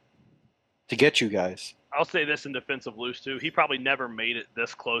to get you guys. I'll say this in defense of Loose too. He probably never made it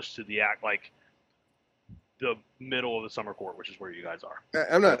this close to the the middle of the summer court, which is where you guys are.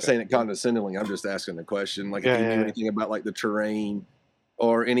 I'm not saying it condescendingly. I'm just asking the question. Like, if you knew anything about like the terrain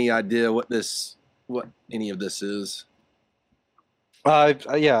or any idea what any of this is.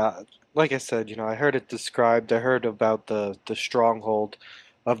 Yeah, like I said, I heard it described. I heard about the stronghold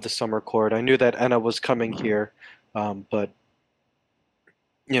of the summer court. I knew that Enna was coming here, but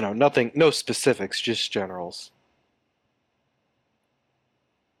nothing, no specifics, just generals.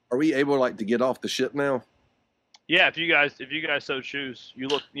 Are we able to get off the ship now? Yeah, if you guys so choose, you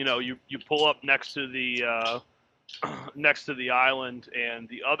look, you pull up next to the island, and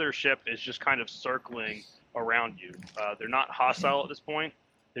the other ship is just kind of circling around you. They're not hostile at this point.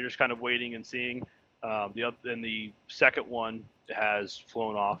 They're just kind of waiting and seeing. The second one has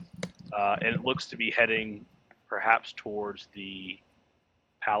flown off, and it looks to be heading perhaps towards the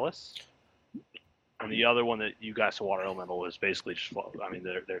palace. And the other one that you guys saw, water elemental, is basically just float. I mean,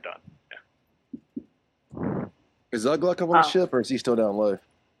 they're done. Yeah. Is Ugluck on the ship, or is he still down low?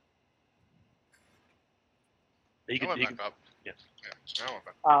 He I went can, back up. yes. Yeah, so I went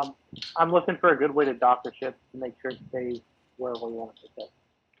back. I'm looking for a good way to dock the ship to make sure it stays wherever we want it to stay.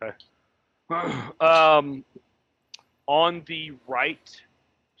 Okay. On the right,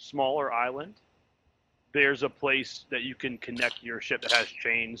 smaller island, there's a place that you can connect your ship that has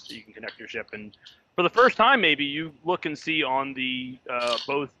chains that you can connect your ship. And for the first time, maybe you look and see on the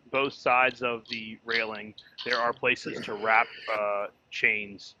both sides of the railing, there are places to wrap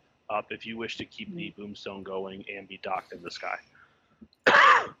chains up if you wish to keep the boomstone going and be docked in the sky.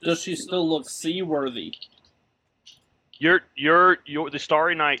 Does she still look seaworthy? The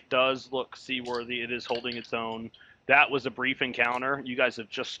Starry Night does look seaworthy. It is holding its own. That was a brief encounter. You guys have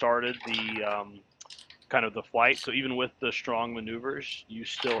just started the kind of the flight, so even with the strong maneuvers, you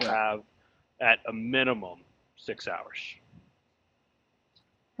still have at a minimum 6 hours.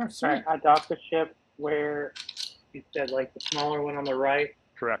 Oh, All right, I docked the ship where you said the smaller one on the right.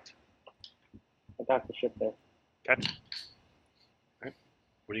 Correct. I docked the ship there. Okay. All right.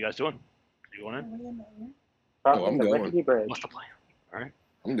 What are you guys doing? Are you going in? Oh, I'm going. Rickety Bridge. What's the plan? All right.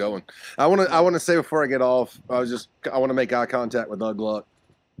 I'm going. I want to say before I get off, I want to make eye contact with Ugluck.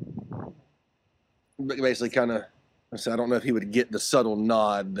 Basically, kind of. I don't know if he would get the subtle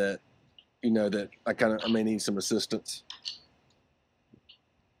nod that, that I may need some assistance.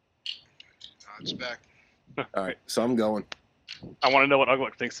 It's back. All right, so I'm going. I want to know what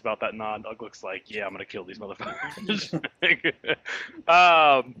Ugluck thinks about that nod. Ugluck's like, yeah, I'm going to kill these motherfuckers.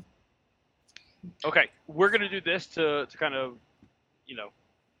 Okay, we're going to do this to kind of,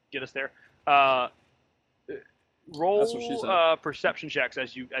 get us there. Roll perception checks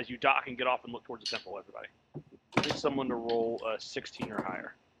as you dock and get off and look towards the temple, everybody. I need someone to roll a 16 or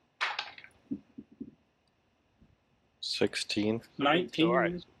higher. 16. 19. So, all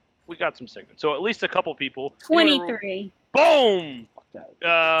right, we got some segments. So at least a couple people. 23. Boom!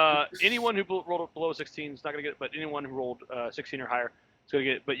 Anyone who rolled below 16 is not going to get it, but anyone who rolled 16 or higher is going to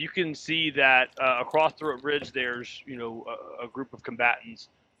get it. But you can see that across the bridge, there's a group of combatants.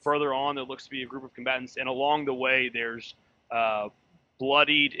 Further on, there looks to be a group of combatants, and along the way, there's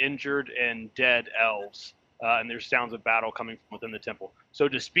bloodied, injured, and dead elves. And there's sounds of battle coming from within the temple. So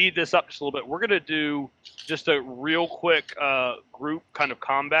to speed this up just a little bit, we're going to do just a real quick group kind of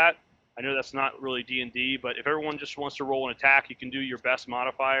combat. I know that's not really D&D, but if everyone just wants to roll an attack, you can do your best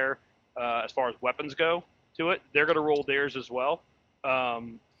modifier as far as weapons go to it. They're going to roll theirs as well.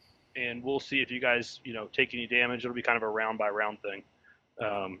 And we'll see if you guys, take any damage. It'll be kind of a round-by-round thing.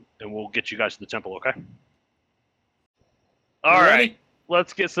 And we'll get you guys to the temple, okay? All right.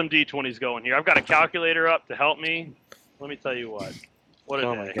 Let's get some D20s going here. I've got a calculator up to help me. Let me tell you what. What a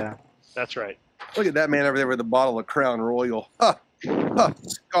day. My God. That's right. Look at that man over there with a bottle of Crown Royal. Ha! Ha!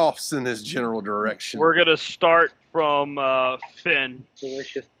 Scoffs in his general direction. We're going to start from Finn.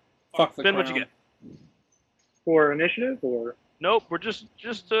 Delicious. Fuck the Finn, crown. what'd you get? For initiative or? Nope, we're just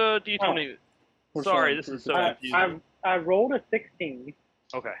D20. We're Sorry, this is so confusing. I rolled a 16.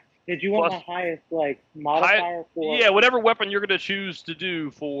 Okay. Did you want Plus- my highest modifier for? Yeah, whatever weapon you're going to choose to do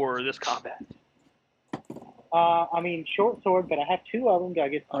for this combat. I mean, short sword, but I have 2 of them. Do I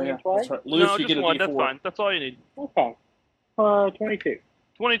get to Oh swing yeah, twice? that's right. Luce, No, you just get a one. D4. That's fine. That's all you need. Okay. 22.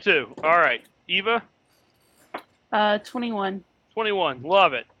 22. All right. Eva, 21. 21.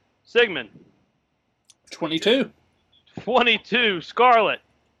 Love it. Sigmund, 22. 22. Scarlet,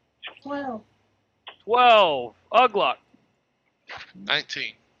 12. 12. Ugluck.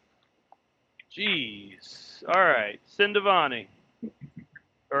 19. Jeez. All right. Sindavani.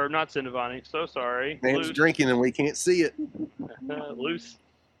 Or not Sindavani. So sorry. Man's Loose. drinking and we can't see it. Loose.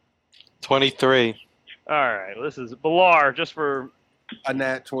 23. All right. This is Balar, just for. A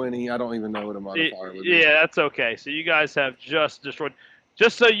nat 20. I don't even know what a modifier would be. Yeah, that's okay. So you guys have just destroyed.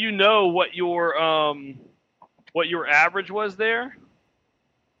 Just so you know what your average was there.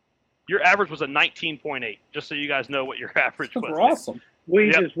 Your average was a 19.8. Just so you guys know what your average was. We're there. awesome.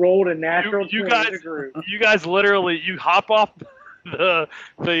 We Yep. just rolled a natural You 20 guys- as a group. You guys literally you hop off the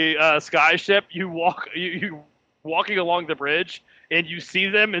sky ship. You walking along the bridge and you see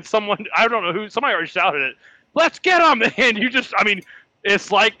them and someone I don't know who somebody already shouted it. Let's get them! And you just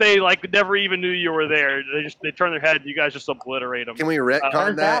it's like they never even knew you were there. They turn their head and you guys just obliterate them. Can we retcon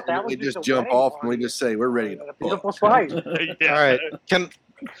Turns that? out that And was we just just a jump wedding off and we party. just say we're ready to A beautiful fuck. sight. Yeah. All right.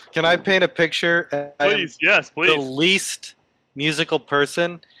 Can I paint a picture? I am Please, yes, the please. least musical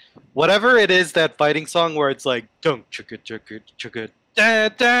person. Whatever it is, that fighting song where it's like dunk chugga chugga chugga da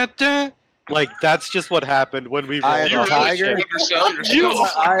da da. Like that's just what happened when we I rolled am You off a the really tiger. ship. undersell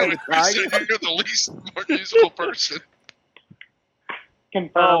yourself. I am a You tiger. said you're the least musical person.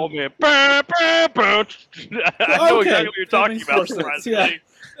 Confirmed. Oh man. Bah, bah, bah. I know Okay, exactly what you're that talking makes about. more sense, yeah.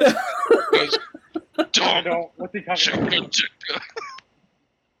 surprisingly. I Don't. don't. What's he talking about?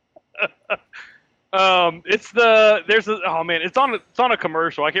 It's on a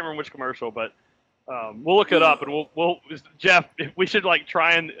commercial. I can't remember which commercial, but we'll look it up and we'll Jeff. We should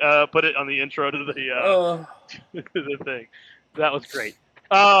try and put it on the intro to the the thing. That was great.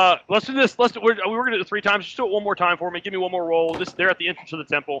 Let's do this. We're gonna do it 3 times. Just do it one more time for me. Give me one more roll. Just there at the entrance of the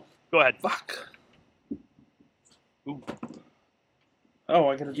temple. Go ahead. Fuck. Ooh. Oh,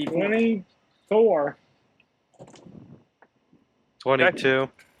 I got a D4. 24. 22.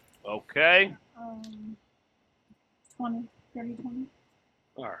 Okay. 20. 30, 20.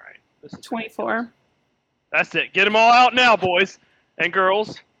 All right. This is 24. That's it. Get them all out now, boys and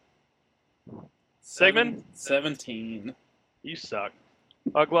girls. Sigmund? 17. You suck.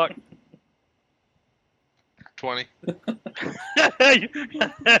 Ugluck. 20.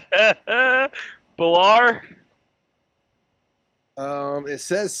 Balar. It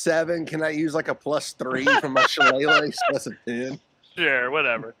says 7. Can I use like a +3 from my shillelagh? So that's a 10. Sure,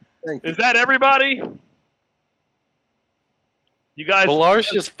 whatever. Thank you. Is that everybody? You guys. Balar's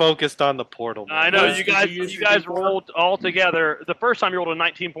just focused on the portal. Man. I know Liz, you did guys. you use You your guys D4? rolled all together. The first time you rolled a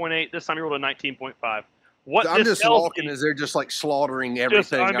 19.8. This time you rolled a 19.5. What I'm this just tells walking me- as they're just like slaughtering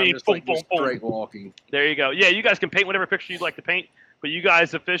everything. I mean, I'm just boom, like boom, just boom. straight walking. There you go. Yeah, you guys can paint whatever picture you'd like to paint, but you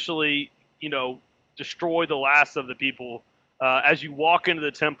guys officially, destroy the last of the people. As you walk into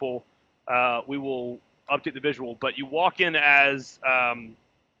the temple, we will update the visual, but you walk in as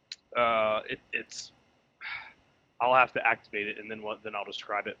it's. I'll have to activate it, and then I'll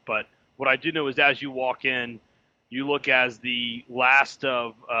describe it. But what I do know is, as you walk in, you look as the last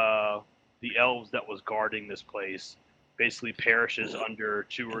of the elves that was guarding this place basically perishes under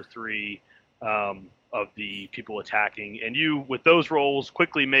 2 or 3 of the people attacking, and you, with those rolls,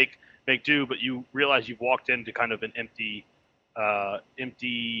 quickly make do. But you realize you've walked into kind of an empty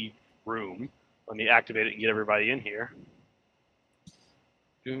room. Let me activate it and get everybody in here.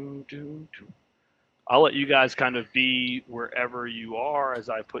 I'll let you guys kind of be wherever you are as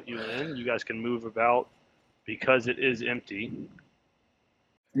I put you in. You guys can move about because it is empty.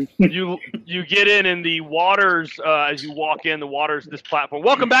 You get in and the waters as you walk in. The waters, this platform.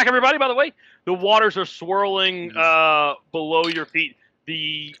 Welcome back, everybody. By the way, the waters are swirling below your feet.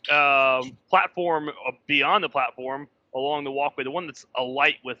 The platform beyond the platform, along the walkway, the one that's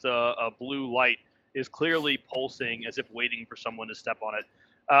alight with a blue light, is clearly pulsing as if waiting for someone to step on it.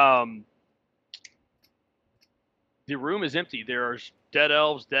 The room is empty. There's dead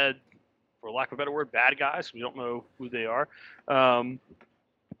elves, dead, for lack of a better word, bad guys. We don't know who they are.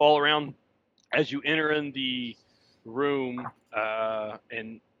 All around, as you enter in the room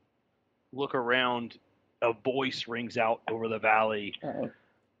and look around, a voice rings out over the valley.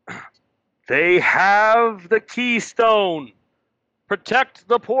 They have the keystone. Protect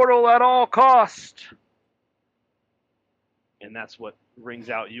the portal at all cost. And that's what rings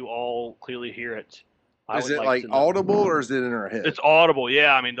out. You all clearly hear it. Is it like audible or is it in our head? It's audible,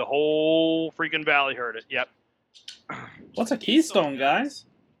 yeah. I mean, the whole freaking valley heard it. Yep. What's a keystone, guys?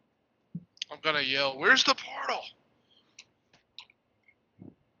 I'm gonna yell, "Where's the portal?"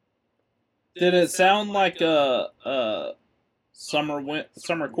 Did it sound like a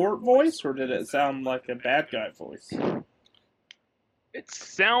summer court voice, or did it sound like a bad guy voice? It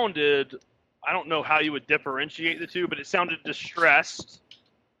sounded, I don't know how you would differentiate the two, but it sounded distressed,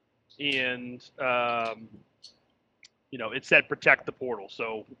 and it said protect the portal.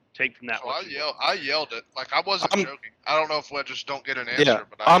 So take from that. So what you will. I yelled it. Like, I wasn't I'm- joking. I don't know if we just don't get an answer, Yeah,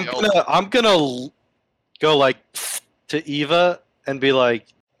 but I yelled it. I'm gonna go like to Eva and be like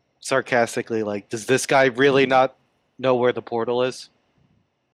sarcastically like, does this guy really not know where the portal is?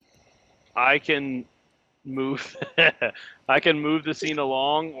 I can move. I can move the scene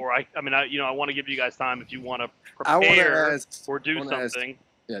along, or I want to give you guys time if you want to I want to prepare ask. or do wanna ask- something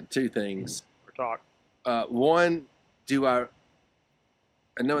Yeah, two things. or talk. One, do I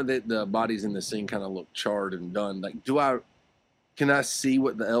know that the bodies in the scene kind of look charred and done. Like, can I see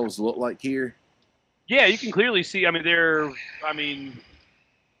what the elves look like here? Yeah, you can clearly see. Prime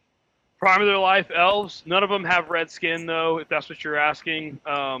of their life elves. None of them have red skin, though, if that's what you're asking.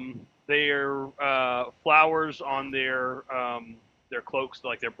 Their flowers on their cloaks,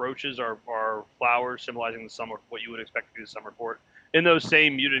 like their brooches, are flowers symbolizing the summer, what you would expect to be the summer court. In those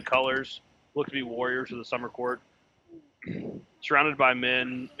same muted colors, look to be warriors of the summer court, surrounded by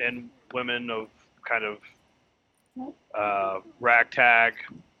men and women of kind of ragtag,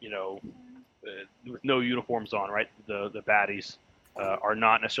 with no uniforms on, right? The baddies are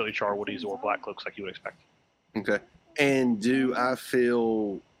not necessarily charwoodies or black cloaks like you would expect. Okay. And do I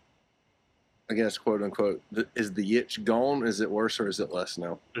feel, I guess, quote unquote, is the itch gone? Is it worse or is it less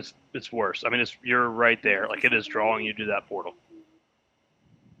now? It's worse. You're right there. Like, it is drawing you to that portal.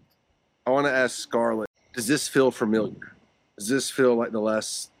 I want to ask Scarlet, does this feel familiar? Does this feel like the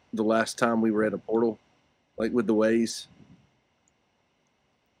last time we were at a portal? Like with the ways?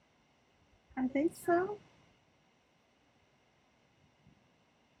 I think so.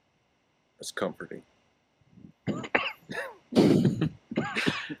 That's comforting. All I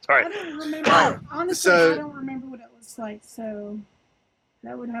right. don't remember. Honestly, So- I don't remember what it looks like. So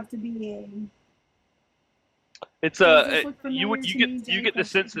that would have to be a. It's Does this look you familiar to me, get the Jake?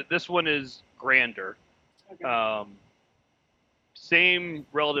 sense that this one is grander. Okay. Same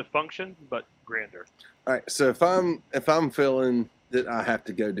relative function, but grander. All right. So if I'm feeling that I have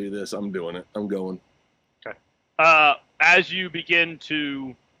to go do this, I'm doing it. I'm going. As you begin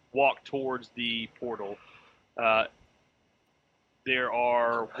to walk towards the portal, there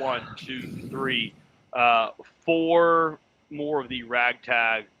are 1, 2, 3, 4 more of the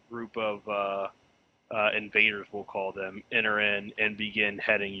ragtag group of invaders, we'll call them, enter in and begin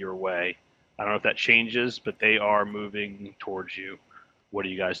heading your way. I don't know if that changes, but they are moving towards you. What do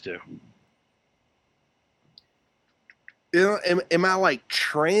you guys do? Am I like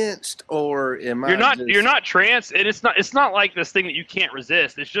tranced or am You're I? you're not tranced, and it's not like this thing that you can't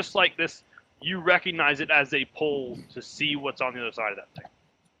resist. It's just like this. You recognize it as a pull to see what's on the other side of that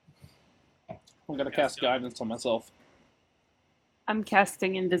thing. I'm gonna cast guidance on myself. I'm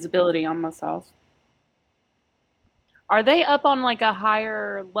casting invisibility on myself. Are they up on like a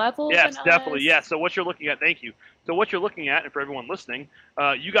higher level? Yes, than definitely. us? Yes. So what you're looking at, thank you. So what you're looking at, and for everyone listening,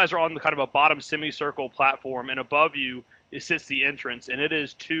 you guys are on the kind of a bottom semicircle platform, and above you sits the entrance, and it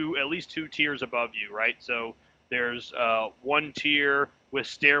is at least two tiers above you, right? So there's one tier with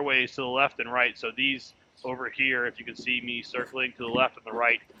stairways to the left and right. So these over here, if you can see me circling to the left and the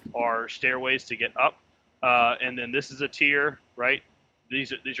right, are stairways to get up, and then this is a tier, right?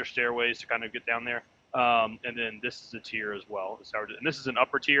 These are stairways to kind of get down there. And then this is a tier as well. And this is an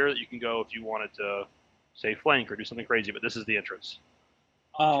upper tier that you can go if you wanted to, say, flank or do something crazy. But this is the entrance.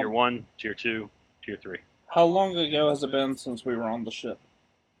 Tier 1, Tier 2, Tier 3. How long ago has it been since we were on the ship?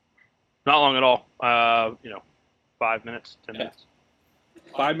 Not long at all. 5 minutes, 10 Okay. minutes.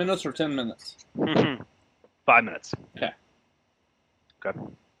 5 minutes or 10 minutes? 5 minutes. Okay. Okay.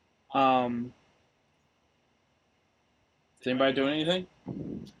 Is anybody doing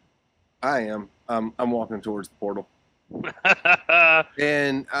anything? I am. I'm walking towards the portal,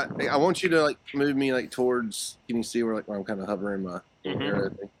 and I want you to like move me like towards. Can you see where I'm kind of hovering my arrow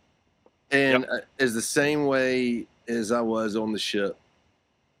thing? And is the same way as I was on the ship.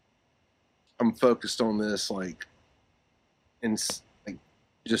 I'm focused on this,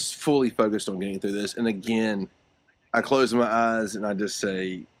 just fully focused on getting through this. And again, I close my eyes and I just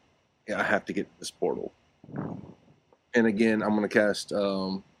say, "Yeah, I have to get to this portal." And again, I'm going to cast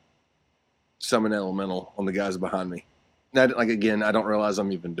Summon Elemental on the guys behind me. Now, again, I don't realize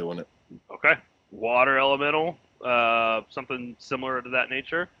I'm even doing it. Okay. Water elemental, something similar to that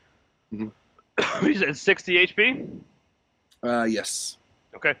nature. Mhm. You said 60 HP? Yes.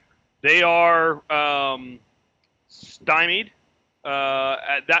 Okay. They are stymied.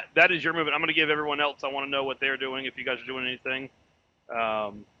 That is your movement. I'm going to give everyone else. I want to know what they're doing. If you guys are doing anything.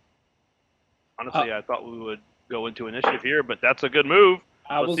 Honestly, I thought we would go into initiative here, but that's a good move.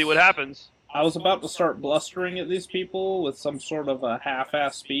 Let's see what happens. I was about to start blustering at these people with some sort of a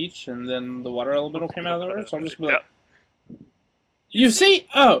half-ass speech, and then the water elemental came out of the room. So I'm just like, "You see?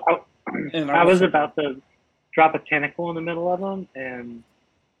 Oh!" And I was about to drop a tentacle in the middle of them, and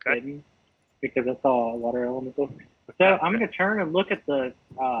didn't because I saw a water elemental. So I'm going to turn and look at the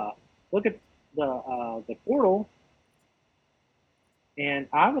portal, and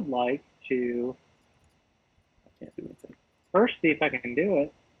I would like to first see if I can do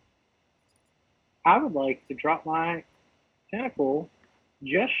it. I would like to drop my tentacle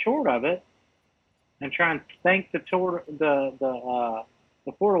just short of it and try and spank the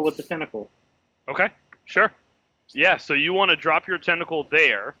portal with the tentacle. Okay, sure. Yeah, so you want to drop your tentacle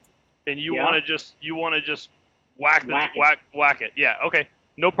there, and you want to just whack it. Yeah, okay,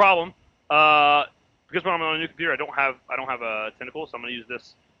 no problem. Because when I'm on a new computer, I don't have a tentacle, so I'm going to use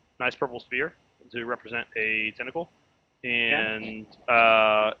this nice purple sphere to represent a tentacle. And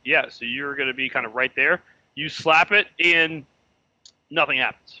so you're going to be kind of right there. You slap it, and nothing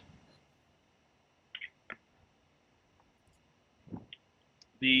happens.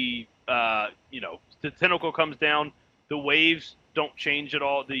 The tentacle comes down. The waves don't change at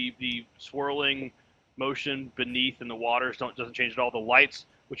all. The swirling motion beneath in the waters doesn't change at all. The lights,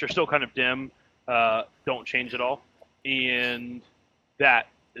 which are still kind of dim, don't change at all. And that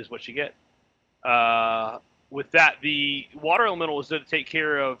is what you get. With that, the water elemental is going to take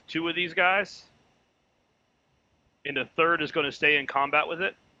care of 2 of these guys, and the third is going to stay in combat with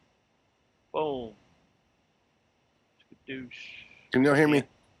it. Boom. Can y'all hear me?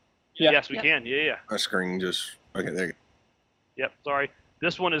 Yeah. Yes, we can. Yeah. My screen just okay. There you go. Yep. Sorry.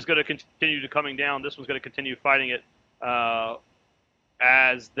 This one is going to continue to coming down. This one's going to continue fighting it.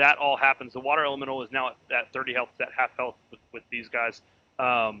 As that all happens, the water elemental is now at 30 health, at half health with these guys.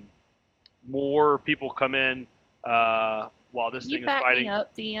 More people come in while this thing is fighting. You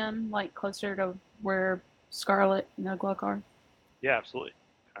back me up, DM, like closer to where Scarlet and Ugluck are? Yeah, absolutely.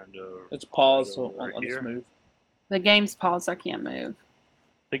 Kind of. It's paused, so it won't let us move. The game's paused. I can't move.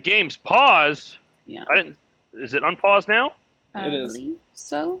 The game's paused? Yeah. Is it unpaused now? It is. I believe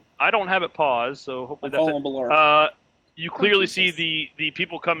so. I don't have it paused, so hopefully that's it. Below. You clearly see the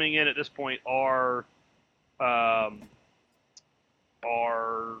people coming in at this point are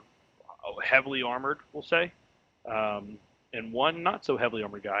heavily armored, we'll say, and one not so heavily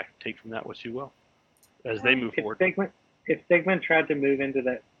armored guy. Take from that what you will, as they move forward. If Sigmund tried to move into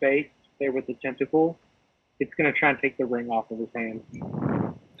that space there with the tentacle, it's going to try and take the ring off of his hand.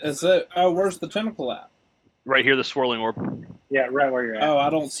 Is it? Oh, where's the tentacle at? Right here, the swirling orb. Yeah, right where you're at. Oh, I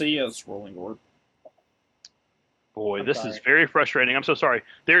don't see a swirling orb. Boy, this is very frustrating. I'm so sorry.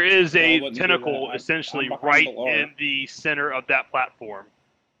 There is a tentacle essentially right in the center of that platform,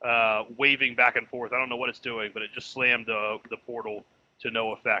 waving back and forth. I don't know what it's doing, but it just slammed the portal to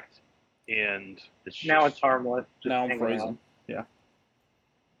no effect. And now it's harmless. Now I'm frozen. Yeah.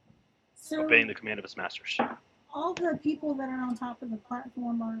 So obeying the command of its masters. all the people that are on top of the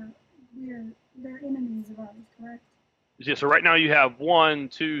platform are they're enemies of ours, correct? Yeah, so right now you have 1,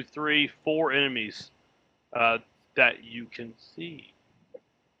 2, 3, 4 enemies that you can see.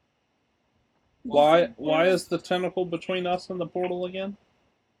 Why is the tentacle between us and the portal again?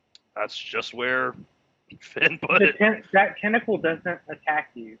 That's just where Finn put it. That tentacle doesn't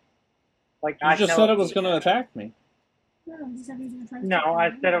attack you. Like you just said it was going to attack me. No,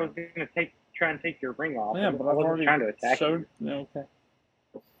 I said I was going to try and take your ring off. Yeah, but I wasn't trying to attack you. Yeah, okay.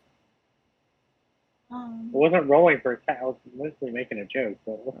 I wasn't rolling for attack. I was mostly making a joke,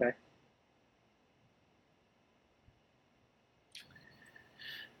 but okay.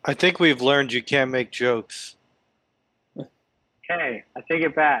 I think we've learned you can't make jokes. Okay, I take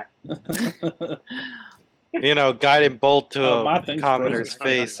it back. You know, guiding bolt to my a commoner's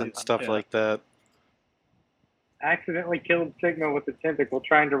face and stuff like that. I accidentally killed Sigma with the tentacle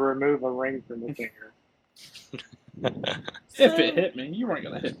trying to remove a ring from the finger. If it hit me, you weren't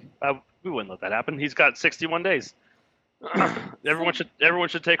going to hit me. We wouldn't let that happen. He's got 61 days. Everyone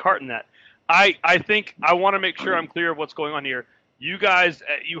should take heart in that. I think I want to make sure I'm clear of what's going on here. You guys,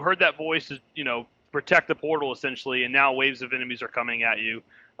 you heard that voice, protect the portal essentially, and now waves of enemies are coming at you.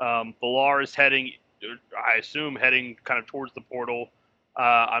 Valar is heading, I assume, heading kind of towards the portal.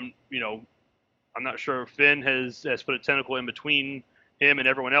 I'm not sure if Finn has put a tentacle in between him and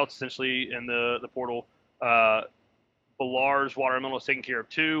everyone else essentially in the portal. Valar's water elemental is taking care of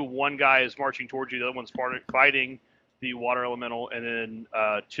 2. One guy is marching towards you. The other one's fighting the water elemental, and then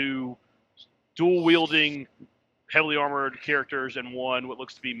 2 dual-wielding, heavily armored characters and 1 what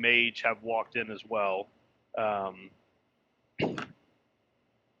looks to be mage have walked in as well.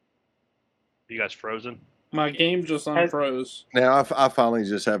 You guys frozen? My game just unfroze. Now I finally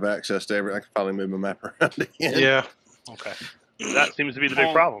just have access to everything. I can finally move my map around again. Yeah. Okay. That seems to be the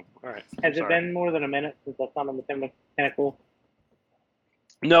big problem. All right. Has it been more than a minute since I found the pinnacle?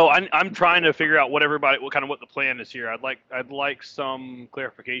 No, I'm trying to figure out what the plan is here. I'd like some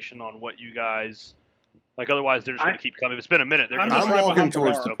clarification on what you guys like. Otherwise, they're just going to keep coming. If it's been a minute, they're going I'm to. I'm right walking behind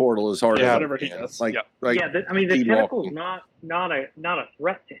towards Pilar. the portal as hard Yeah, as I whatever he can. does. Like, Yep. like Yeah, the keep pinnacle's walking. not a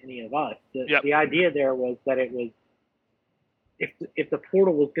threat to any of us. Yep. The idea there was that it was if the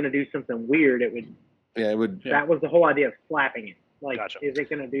portal was going to do something weird, it would. Yeah, it would. Yeah. That was the whole idea of slapping it. Like, Gotcha. is it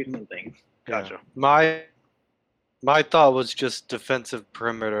going to do something? Gotcha. My thought was just defensive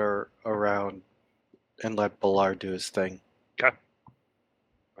perimeter around and let Pilar do his thing. Okay.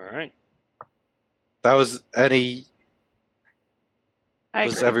 All right. That was any. I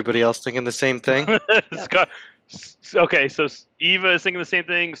Was agree. everybody else thinking the same thing? Okay, so Eva is thinking the same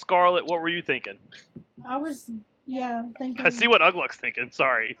thing. Scarlet, what were you thinking? I was, thinking. I see what Ugluk's thinking.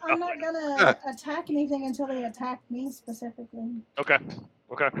 Sorry. I'm not gonna attack anything until they attack me specifically. Okay.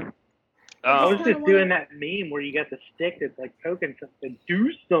 I was kinda just doing wanna- that meme where you got the stick that's like poking something.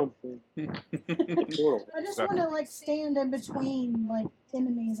 Do something. The portal. I just Okay. want to like stand in between like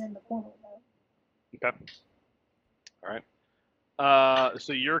enemies in the portal. Though. Okay. All right.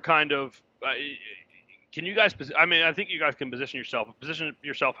 So you're kind of. Can you guys? I mean, I think you guys can position yourself. Position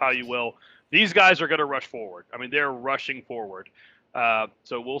yourself how you will. These guys are going to rush forward. I mean, they're rushing forward.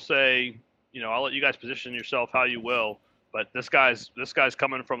 So we'll say, I'll let you guys position yourself how you will. But this guy's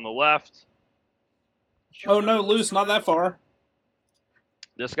coming from the left. Oh no, Luce, not that far.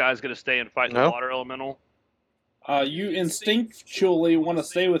 This guy's going to stay and fight the No. water elemental. You instinctually want to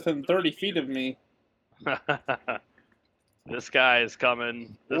stay within 30 feet of me. This guy is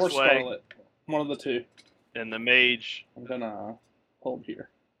coming this Or way, Scarlet. One of the two. and the mage I'm gonna hold here.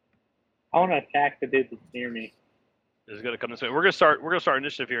 I want to attack the dude that's near me. is going to come this way. We're going to start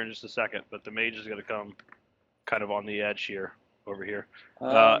initiative here in just a second, but the mage is going to come kind of on the edge here, over here.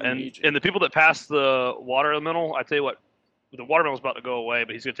 And the people that pass the water elemental, I tell you what, the water elemental's about to go away,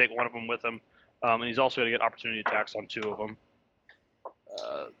 but he's going to take one of them with him, and he's also going to get opportunity attacks on 2 of them.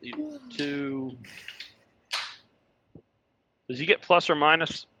 2. Does he get plus or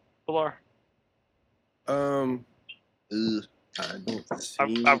minus, Pilar? I don't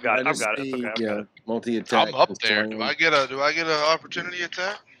see. I've got it. I I've just got it. see, Okay, I've got it. multi-attack. I'm up and there. swing. Do I get an opportunity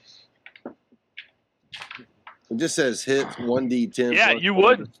attack? It just says hit 1d10. Yeah, plus you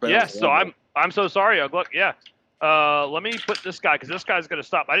whatever would. spells Yes. So level. I'm so sorry, Ugluk. Yeah. Let me put this guy because this guy's going to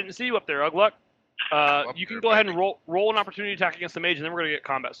stop. I didn't see you up there, Ugluk. Up You can there, go ahead and baby. roll an opportunity attack against the mage, and then we're going to get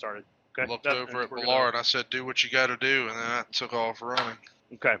combat started. Okay. Looked That- over at we're gonna- Pilar and I said, "Do what you got to do," and then I took off running.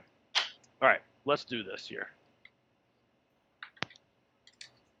 Okay. All right. Let's do this here.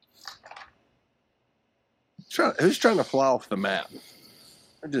 Who's trying to fly off the map?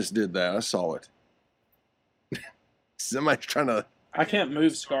 I just did that. I saw it. Somebody's trying to. I can't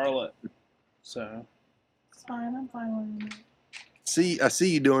move Scarlet. So It's fine. I'm fine with it. See, I see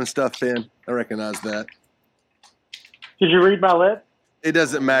you doing stuff, Finn. I recognize that. Did you read my lips? It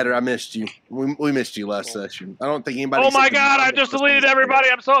doesn't matter. I missed you. We missed you last session. I don't think anybody. Oh my said God! I anything. just deleted everybody.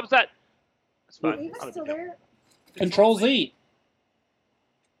 I'm so upset. It's fine. Eva's Not a still big deal. there? Control Z.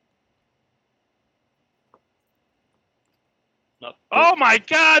 No. Oh my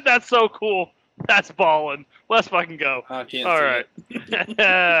God! That's so cool. That's ballin'. Let's fucking go. I can't All see right.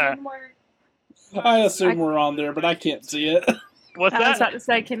 Didn't work. it. I assume we're on there, but I can't see it. What's I was that? about to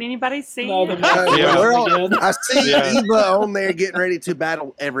say, can anybody see? No, the it? map Yeah, we're all- again. I see Yeah. Eva on there getting ready to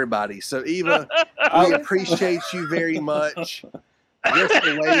battle everybody. So Eva, we appreciate you very much. Just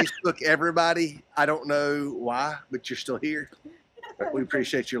the ladies took everybody. I don't know why, but you're still here. But we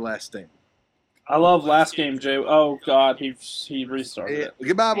appreciate your last stand. I love last game, Jay. Oh God, he restarted Yeah. it.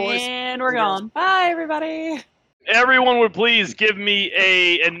 Goodbye, boys. And we're gone. Bye, everybody. Everyone would please give me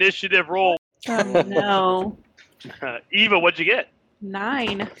a initiative roll. Oh, no. Eva, what'd you get?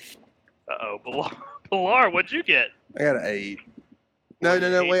 9. Uh-oh. Pilar, what'd you get? I got an 8.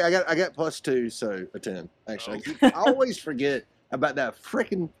 No. Wait, I got +2, so a 10. Actually, I always forget about that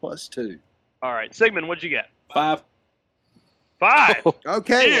freaking +2. All right. Sigmund, what'd you get? 5. 5.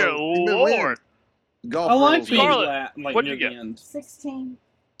 Okay. Dear well, you've been winning. Lord. Golf I like rolls. being Scarlet, like what'd near you the get? end. 16.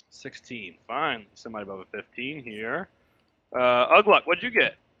 16. Fine. Somebody above a 15 here. Ugluk, what'd you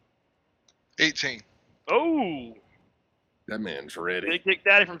get? 18. Oh, That man's ready. Big Dick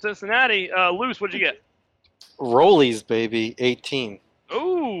Daddy from Cincinnati. Luce, what'd you get? Rollies, baby. 18.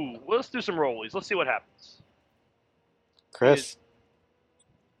 Ooh, well, let's do some rollies. Let's see what happens. Chris.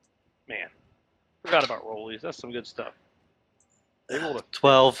 Man, forgot about rollies. That's some good stuff. They rolled a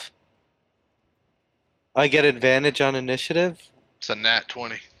 12. I get advantage on initiative. It's a nat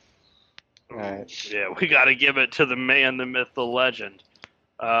 20. Alright. Yeah, we got to give it to the man, the myth, the legend.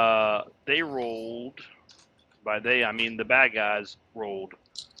 They rolled. By they, I mean the bad guys rolled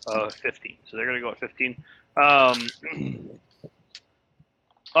 15. So they're going to go at 15.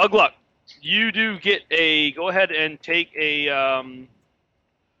 Ugluck, you do get a. Go ahead and take a.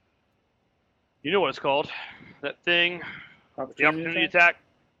 You know what it's called? That thing. The opportunity attack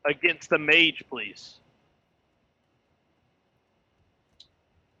against the mage, please.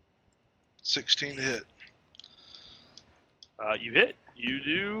 16 to hit. You hit. You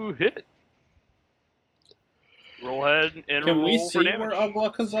do hit. Roll ahead and Can roll we for see damage. where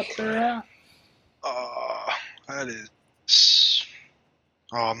Ugluck is up there at? That is.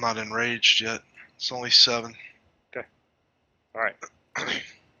 Oh, I'm not enraged yet. It's only 7. All right.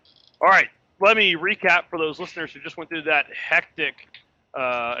 All right. Let me recap for those listeners who just went through that hectic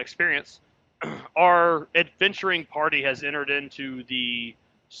experience. Our adventuring party has entered into the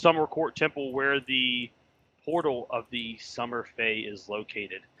Summer Court Temple where the portal of the Summer Fae is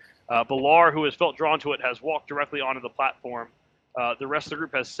located. Balar, who has felt drawn to it, has walked directly onto the platform. The rest of the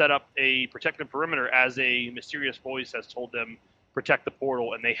group has set up a protective perimeter as a mysterious voice has told them protect the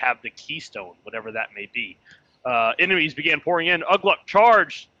portal, and they have the keystone, whatever that may be. Enemies began pouring in. Ugluck,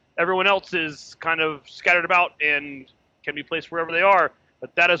 charge! Everyone else is kind of scattered about and can be placed wherever they are.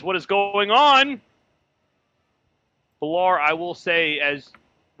 But that is what is going on. Balar, I will say, as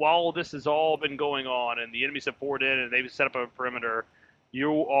while this has all been going on and the enemies have poured in and they've set up a perimeter,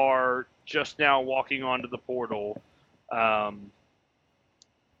 you are just now walking onto the portal. Do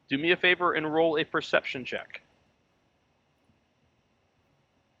me a favor and roll a perception check.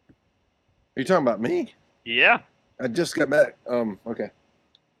 Are you talking about me? Yeah, I just got back. Okay.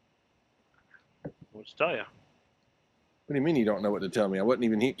 what to tell you. What do you mean you don't know what to tell me? I wasn't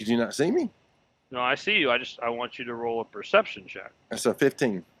even here. Did you not see me? No, I see you. I want you to roll a perception check. That's a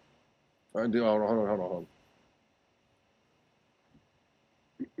 15. Hold on.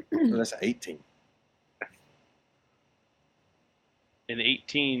 So that's 18. An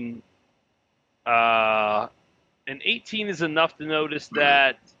 18. An 18 is enough to notice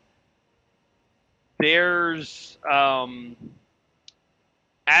that there's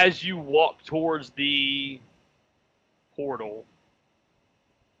as you walk towards the portal,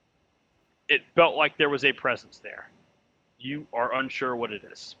 it felt like there was a presence there. You are unsure what it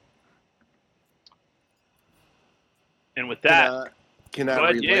is. And with that, Can I go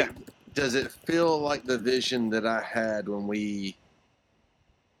ahead, relate? yeah. Does it feel like the vision that I had when we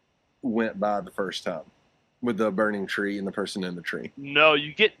went by the first time with the burning tree and the person in the tree? No,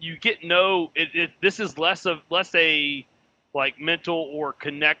 you get no. This is less a like mental or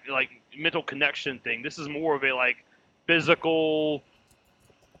mental connection thing. This is more of a like physical.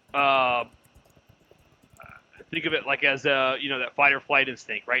 Think of it like as that fight or flight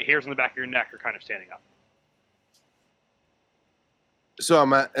instinct, right? Hairs on the back of your neck are kind of standing up. So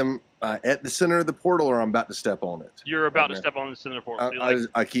am I at the center of the portal, or I'm about to step on it? You're about to step on the center portal.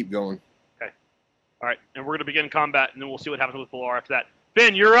 I keep going. Okay. All right, and we're going to begin combat, and then we'll see what happens with Balar after that.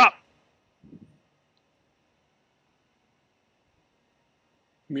 Finn, you're up.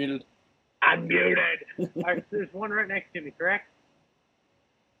 Muted. I'm muted. All right, so there's one right next to me, correct?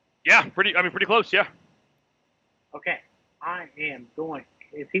 Yeah, pretty close. Yeah. Okay, I am going.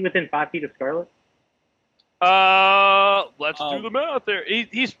 Is he within 5 feet of Scarlet? Let's do the math there.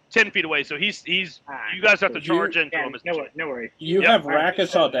 He's 10 feet away, so he's. Alright. You guys have to charge into him. No worries. You Yep. have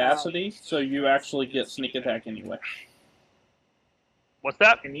Rakish Audacity, so you actually get sneak attack anyway. What's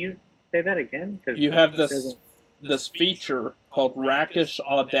that? Can you say that again? 'Cause You have it this doesn't- feature called Rakish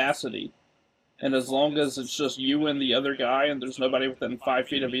Audacity, and as long as it's just you and the other guy, and there's nobody within 5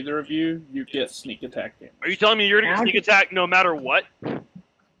 feet of either of you, you get sneak attack damage. Are you telling me you're going to How sneak did- attack no matter what?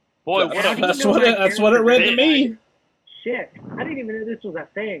 Boy, what How a do you That's know what my that's what it read to character me. Shit, I didn't even know this was a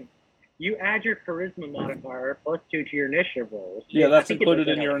thing. You add your charisma modifier +2 to your initiative rolls. Yeah, that's I think it included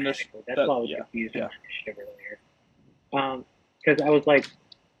does in that your automatically. initiative. That's why I was Yeah, confused yeah. with my initiative earlier. Because I was like,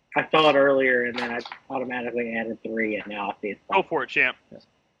 I saw it earlier and then I automatically added 3, and now I see it's Go for it, champ.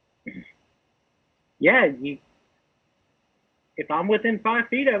 Yeah, if I'm within 5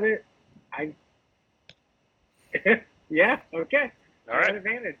 feet of it, yeah, okay. All I got right.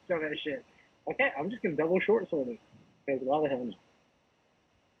 advantage on that shit. Okay, I'm just gonna double short sword it. Because why the hell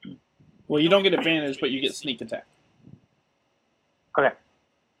not? Well, you don't get advantage, but you get sneak attack. Okay.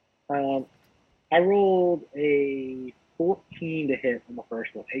 I rolled a 14 to hit on the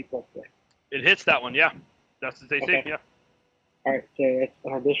first one. 8 plus 6. It hits that one, yeah. That's the AC, Okay. yeah. All right, so it's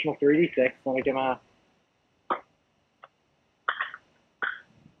an additional 3d6. Let me get my.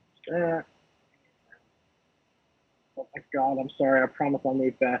 Oh my god, I'm sorry. I promise I'll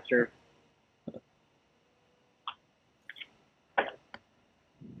move faster.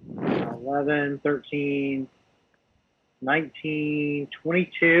 11, 13, 19,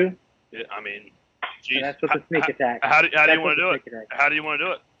 22. Yeah, I mean, And geez. that's with the sneak attack. How do you That's want with to do the it? sneak attack. How do you want to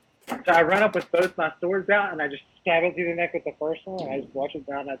do it? So I run up with both my swords out, and I just stab it through the neck with the first one, and I just watch it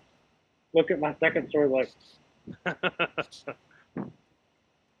down. And I look at my second sword like,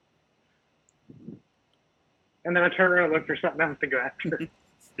 and then I turn around and look for something else to go after.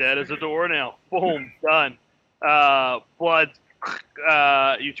 Dead as a door now. Boom, done. Blood.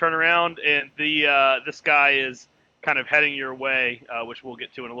 You turn around, and this guy is kind of heading your way, which we'll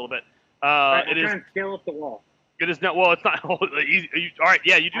get to in a little bit. I'm It is. trying to scale up the wall. It is not. Well, it's not. All right.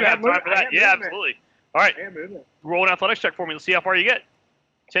 Yeah, you do I got have time movement, for I that. got Yeah, movement. absolutely. All right. I am moving. Roll an athletics check for me. Let's see how far you get.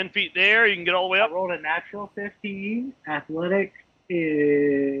 10 feet there. You can get all the way I up. rolled a natural 15. Athletics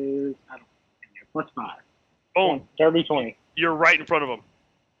is, I don't know, plus 5. Boom. Derby 20. You're right in front of him.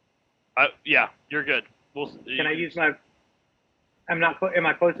 Yeah, you're good. Can I use my? I'm not. Am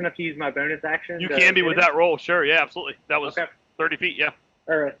I close enough to use my bonus action? You to can be hit with him? that roll. Sure. Yeah, absolutely. That was Okay. 30 feet. Yeah.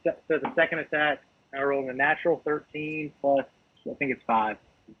 So the second attack, I rolled a natural 13 plus, I think it's 5.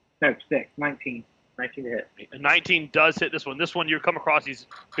 No, 6. 19. 19 to hit. A 19 does hit this one. This one you come across. He's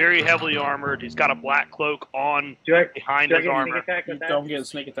very heavily armored. He's got a black cloak on behind do I his get armor. sneak attack You with that? don't get a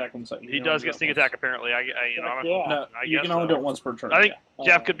sneak attack on the second. He does get sneak attack apparently. I Yeah. You guess can only so. do it once per turn. I think yeah.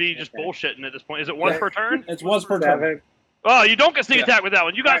 Jeff could be just okay. bullshitting at this point. Is it once Yeah. per turn? It's once per turn. 7. Oh, you don't get sneak Yeah. attack with that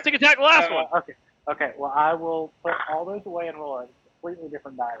one. You got Alright. sneak attack the last one. Okay. Okay. Well, I will put all those away and roll a completely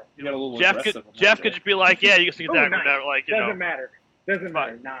different die. You got a little Jeff aggressive could on that, Jeff Jeff. could just be like, yeah, you get sneak Ooh, attack nice. with that, like you know. Doesn't matter. Doesn't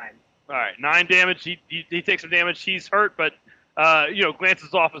matter. 9. All right, 9 damage. He takes some damage. He's hurt, but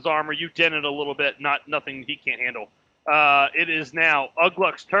glances off his armor. You dent it a little bit. Nothing he can't handle. It is now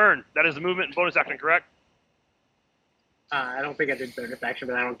Ugluk's turn. That is a movement and bonus action, correct? I don't think I did bonus action,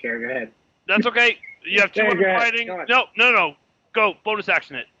 but I don't care. Go ahead. That's okay. You have 200 Go ahead. fighting. Go on. No. Go bonus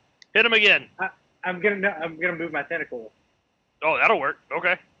action it. Hit him again. I'm gonna move my tentacle. Oh, that'll work.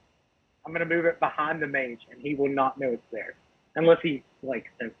 Okay. I'm gonna move it behind the mage, and he will not know it's there, unless he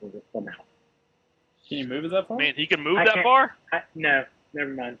senses it somehow. Can you move it that far? Man, he can move I that can't- far. No, never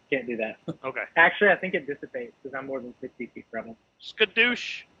mind. Can't do that. Okay. Actually, I think it dissipates because I'm more than 60 feet from him.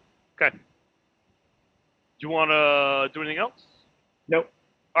 Skadoosh. Okay. Do you want to do anything else? Nope.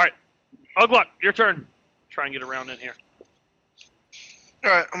 All right. Ugluk, your turn. Try and get around in here.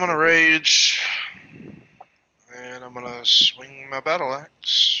 Alright, I'm gonna rage. And I'm gonna swing my battle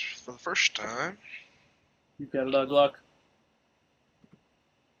axe for the first time. You got it, Ugluk.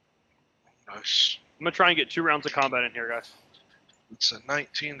 Nice. I'm gonna try and get 2 rounds of combat in here, guys. It's a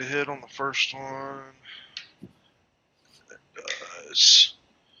 19 to hit on the first one. It does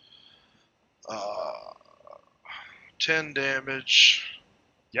 10 damage.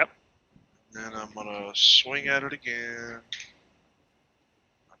 Yep. And then I'm gonna swing at it again.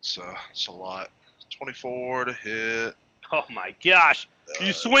 That's a lot. 24 to hit. Oh my gosh! You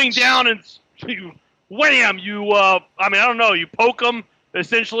Does. swing down and you wham! You I don't know. You poke him.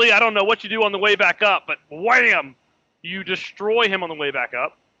 Essentially, I don't know what you do on the way back up, but wham! You destroy him on the way back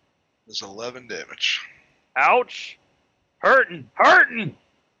up. There's 11 damage. Ouch! Hurting!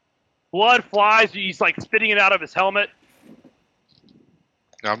 Blood flies. He's like spitting it out of his helmet.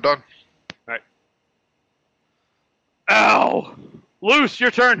 Now I'm done. Ow! Loose,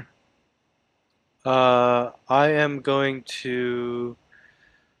 your turn. I am going to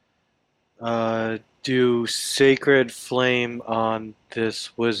do Sacred Flame on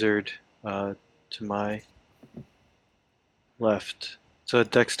this wizard to my left. It's a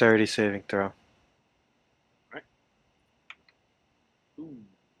dexterity saving throw. Ooh,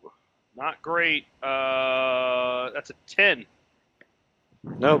 not great. That's a 10.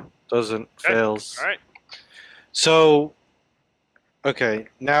 Nope, doesn't. Okay. Fails. All right. So, okay,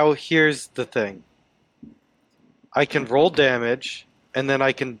 now here's the thing. I can roll damage, and then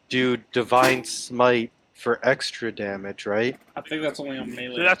I can do Divine Smite for extra damage, right? I think that's only on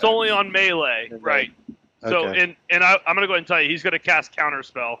melee. So that's only on melee, right? So, Okay. and I'm going to go ahead and tell you, he's going to cast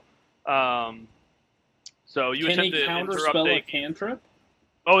Counterspell. So you Can attempt he to interrupt counterspell a a... cantrip?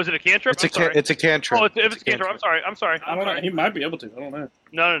 Oh, is it a cantrip? It's I'm sorry. it's a cantrip. Oh, if it's a cantrip, I'm sorry. I'm sorry. I don't know. He might be able to. I don't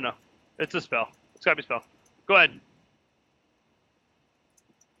know. No. It's a spell. It's got to be a spell. Go ahead.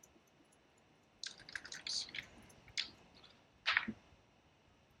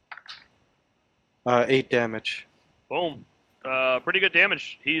 8 damage. Boom. Pretty good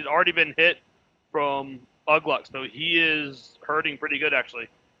damage. He's already been hit from Ugluk, so he is hurting pretty good, actually.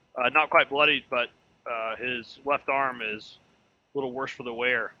 Not quite bloodied, but his left arm is a little worse for the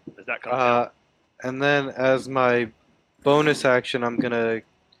wear as that comes down. And then as my bonus action, I'm going to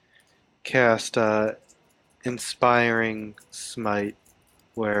cast Inspiring Smite,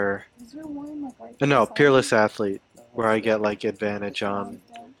 where... Is there one like right No, beside Peerless you? Athlete, where I get like advantage on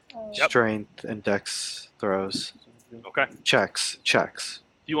Yep. strength and dex throws. Okay. Checks. Do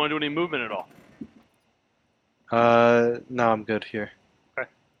you want to do any movement at all? No, I'm good here.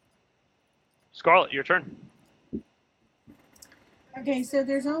 Scarlet, your turn. Okay, so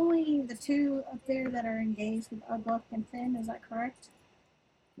there's only the two up there that are engaged with Ugluk and Finn. Is that correct?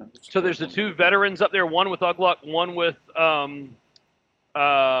 So there's the two veterans up there, one with Ugluk, one with the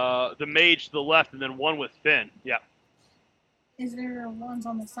mage to the left, and then one with Finn. Yeah. Is there ones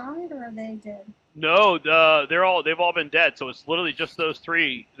on the side, or are they dead? No, they've all been dead. So it's literally just those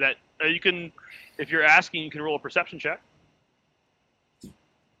three that you can, if you're asking, you can roll a perception check.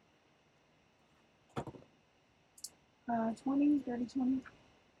 20, dirty 20.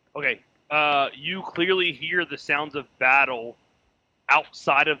 Okay. You clearly hear the sounds of battle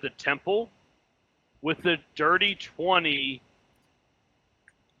outside of the temple. With the dirty 20,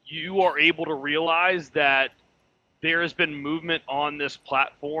 you are able to realize that there has been movement on this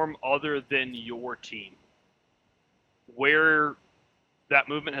platform other than your team. Where that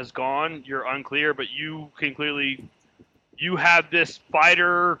movement has gone, you're unclear, but you can clearly, you have this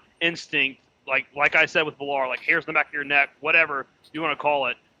fighter instinct, like I said with Valar, like hairs in the back of your neck, whatever you want to call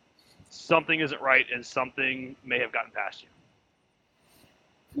it. Something isn't right, and something may have gotten past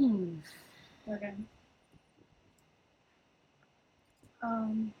you. Okay. I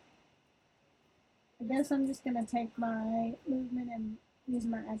guess I'm just gonna take my movement and use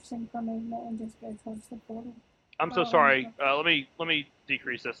my action for movement and just go towards the portal. I'm so sorry. Let me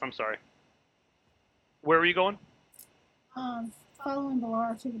decrease this. I'm sorry. Where are you going? Following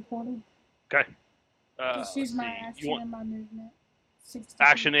Valar to the portal. Okay. Just use my let's see. action You want and my movement. 60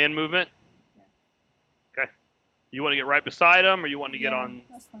 action and movement? Yeah. Okay. You want to get right beside him, or you want to get on?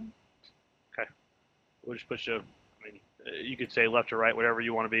 That's fine. Okay. We'll just put you. I mean, you could say left or right, whatever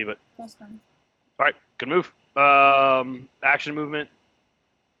you want to be, but That's fine. all right. Good move. Action, movement,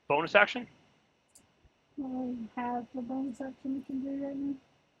 bonus action. We have the bonus action we can do right now.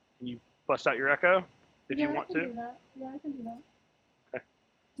 Can you bust out your echo if Yeah, you want I can to? do that. Yeah, I can do that. Okay.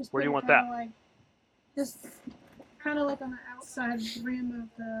 Just Where do you put it want kinda like, just kind of like on the outside rim of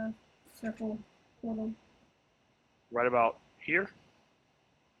the circle portal. Right about here.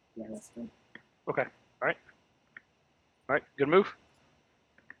 Yeah, that's good. Okay. All right. All right. Good move.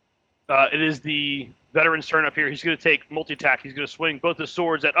 It is the veteran's turn up here. He's going to take multi-attack. He's going to swing both his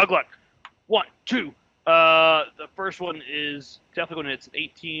swords at Ugluk. 1, 2. The first one is definitely going to hit. It's an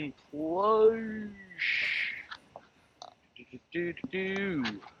 18 plus.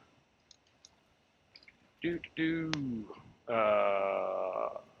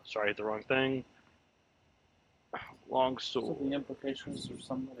 Sorry, I hit the wrong thing. Long So sword. the implications are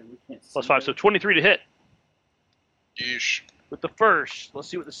somebody we can't see. Plus 5, so 23 to hit. Yeesh. With the first, let's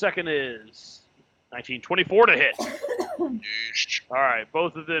see what the second is. 19, 24 to hit. Yeesh. All right,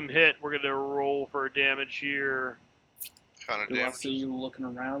 both of them hit. We're going to roll for damage here. Kind of Do I damage. see you looking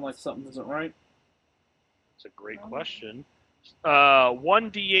around like something isn't right? That's a great question.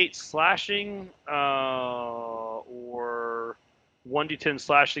 1d8 slashing or 1d10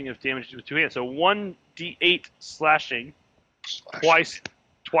 slashing if damage is with two hands. So 1d8 slashing Slash.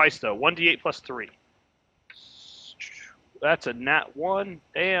 twice though. 1d8 plus 3. That's a nat 1.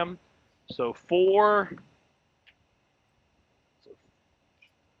 Damn. So 4.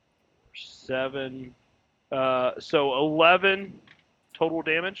 7. So 11 total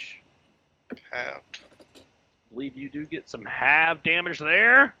damage. Halved. Believe you do get some half damage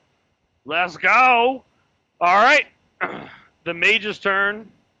there. Let's go. All right. The mage's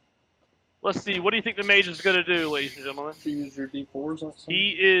turn. Let's see. What do you think the mage is going to do, ladies and gentlemen? To use your D4s on something?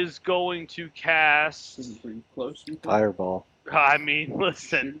 He is going to cast. This is pretty close. You think? Fireball. I mean,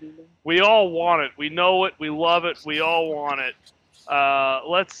 listen. Shoot it? We all want it. We know it. We love it. We all want it.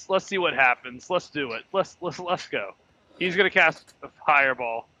 Let's see what happens. Let's do it. Let's go. He's going to cast a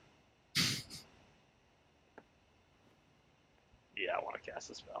fireball. Yeah, I want to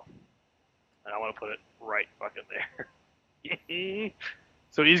cast a spell. And I want to put it right fucking there.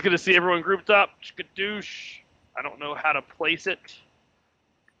 So he's going to see everyone grouped up. Skadoosh. I don't know how to place it.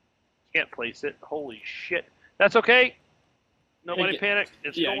 Can't place it. Holy shit. That's okay. Nobody panic.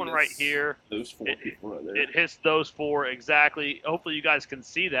 It's going right here. Those 4 people right there. It hits those 4 exactly. Hopefully you guys can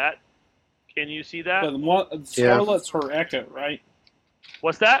see that. Can you see that? But one, Scarlet's her echo, right?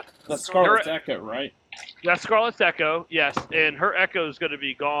 What's that? That's Scarlet's echo, right? That's Scarlet's echo, yes, and her echo is going to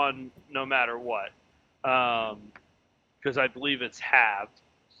be gone no matter what, because I believe it's halved,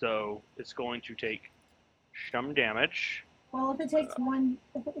 so it's going to take some damage. Well, if it takes one,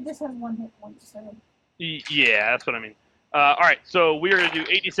 if it just has one hit point, so. Yeah, that's what I mean. All right, so we are going to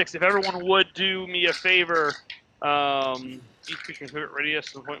do 86. If everyone would do me a favor, each creature in radius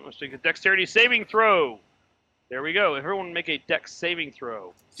of the point must take a dexterity saving throw. There we go. Everyone make a dex saving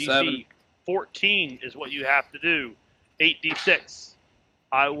throw. DC 7. 14 is what you have to do. 8d6.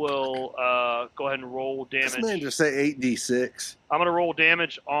 I will go ahead and roll damage. This man just say 8d6. I'm going to roll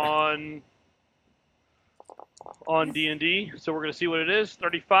damage on D&D. So we're going to see what it is.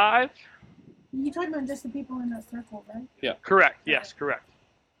 35. You're talking about just the people in that circle, right? Yeah. Correct. Yes, correct.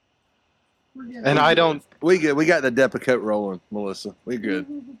 We're good. And I don't. We good. We got the Depakote rolling, Melissa. We good.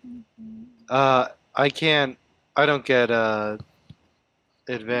 I can't. I don't get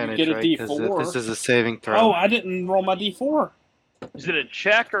advantage, You get a right? Because D4. this is a saving throw. Oh, I didn't roll my D4. Is it a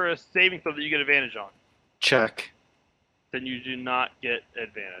check or a saving throw that you get advantage on? Check. Then you do not get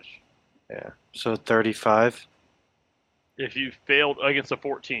advantage. Yeah. So 35. If you failed against a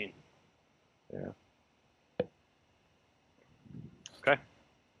 14. Yeah. Okay.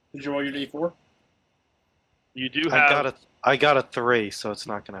 Did you roll your D4? You do have. I got a 3, so it's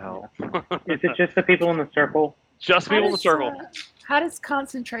not going to help. Is it just the people in the circle? Just people in the circle. How does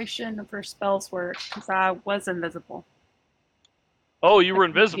concentration for spells work? Because I was invisible. Oh, you were I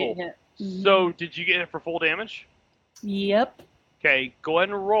couldn't invisible. get hit. So did you get hit for full damage? Yep. Okay, go ahead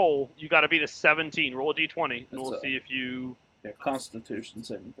and roll. You got to beat a 17. Roll a d20, and we'll That's see if you. Yeah, Constitution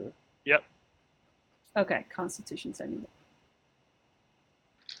saving throw. Yep. Okay, Constitution saving.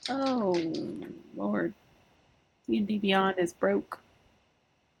 Oh, Lord. D&D Beyond is broke.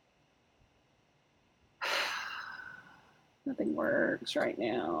 Nothing works right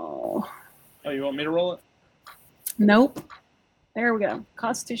now. Oh, you want me to roll it? Nope. There we go.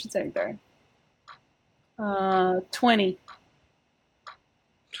 Constitution saving throw. 20.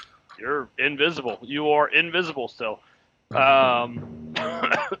 You're invisible. You are invisible still.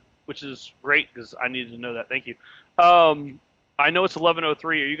 Which is great because I needed to know that. Thank you. I know it's 11:03.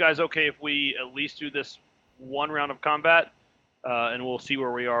 Are you guys okay if we at least do this one round of combat, and we'll see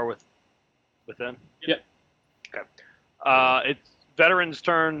where we are with them? Yep. Okay. It's veteran's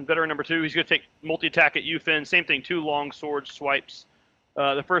turn. Veteran number 2. He's going to take multi-attack at you, Finn. Same thing. 2 long sword swipes.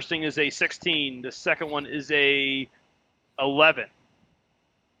 The first thing is a 16. The second one is a 11.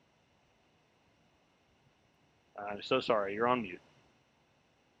 I'm so sorry. You're on mute.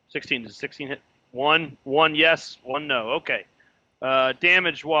 16. Does 16 hit? 1 yes, 1 no. Okay.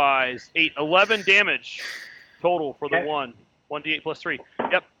 Damage wise, 8. 11 damage total for the Okay. 1. 1d8 plus 3.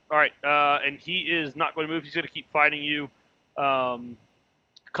 Yep. All right. And he is not going to move. He's going to keep fighting you. A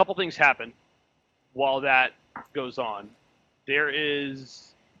couple things happen while that goes on. There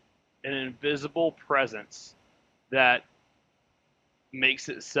is an invisible presence that makes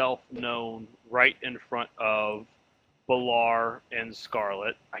itself known right in front of Balar and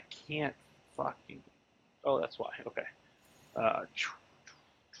Scarlet. I can't fucking. Oh, that's why. Okay.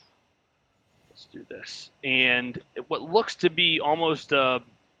 Let's do this. And what looks to be almost a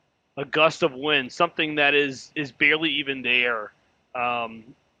gust of wind, something that is barely even there,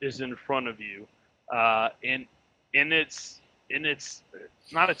 is in front of you. And in its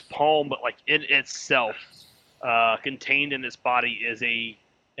not its palm, but like in itself, contained in its body is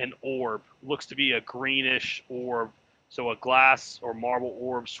an orb. Looks to be a greenish orb, so a glass or marble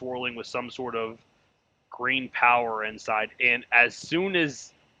orb swirling with some sort of green power inside. And as soon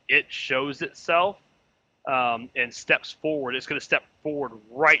as it shows itself and steps forward, it's going to step forward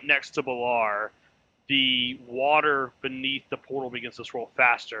right next to Balar. The water beneath the portal begins to swirl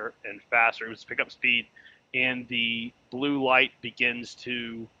faster and faster. It was pick up speed, and the blue light begins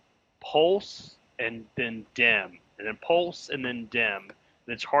to pulse and then dim, and then pulse and then dim.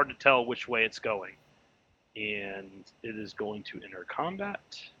 And it's hard to tell which way it's going. And it is going to enter combat.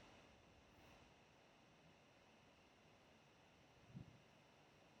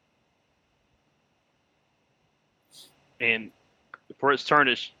 And for its turn,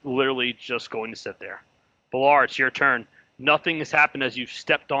 it's literally just going to sit there. Balar, it's your turn. Nothing has happened as you've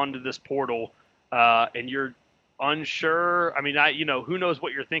stepped onto this portal, and you're unsure. I mean, who knows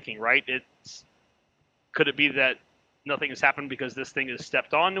what you're thinking, right? Could it be that nothing has happened because this thing has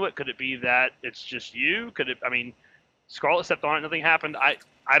stepped onto it? Could it be that it's just you? Scarlet stepped on it, nothing happened. I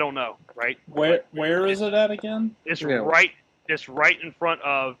don't know, right? Where is it at again? It's right. It's right in front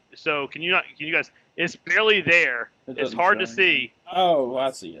of. So can you guys? It's barely there. It's hard to see. Oh,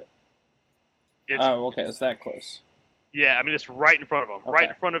 I see it. Oh, okay. It's that close. Yeah, I mean it's right in front of him, right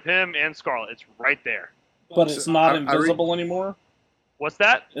in front of him and Scarlet. It's right there. But it's not I invisible anymore. What's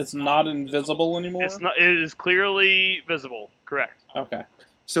that? It's not invisible anymore. It's not. It is clearly visible. Correct. Okay.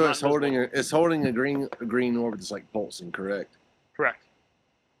 So Not it's holding a green orb that's like pulsing, correct? Correct.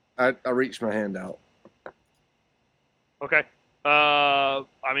 I reached my hand out. Okay. I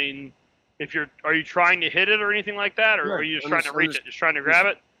mean, are you trying to hit it or anything like that, or No, are you just I'm trying just- to I'm reach just- it? Just trying to grab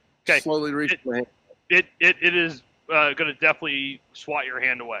it? Okay. Slowly reached my hand. It is going to definitely swat your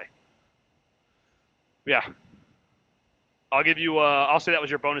hand away. Yeah. I'll give you. I'll say that was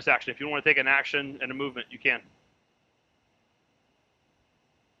your bonus action. If you want to take an action and a movement, you can.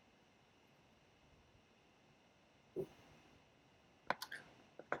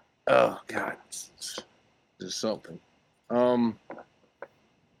 Oh God, there's something. I'm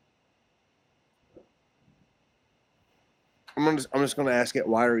just going to ask it.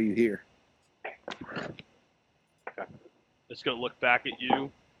 Why are you here? It's going to look back at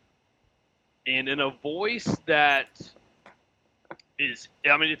you, and in a voice that is,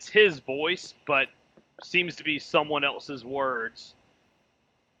 I mean, it's his voice, but seems to be someone else's words.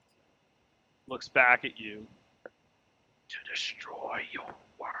 Looks back at you. To destroy your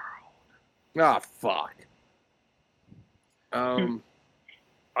world. Ah, fuck. I'll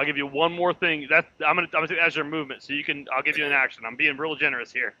give you one more thing. I'm gonna take that as your movement, so you can. I'll give you an action. I'm being real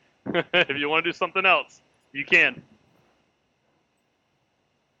generous here. If you want to do something else, you can.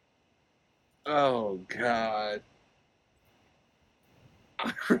 Oh God.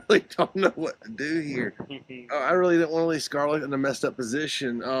 I really don't know what to do here. I really didn't want to leave Scarlet in a messed up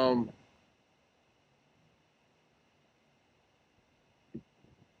position.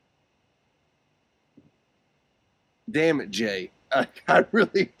 Damn it, Jay. I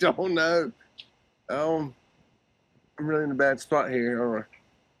really don't know. I'm really in a bad spot here.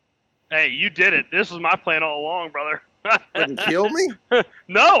 Hey, you did it. This was my plan all along, brother. To kill me?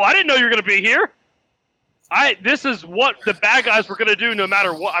 No, I didn't know you were going to be here. This is what the bad guys were going to do no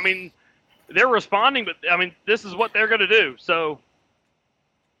matter what. I mean, they're responding, but I mean, this is what they're going to do. So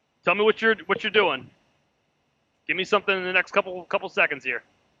tell me what you're doing. Give me something in the next couple seconds here.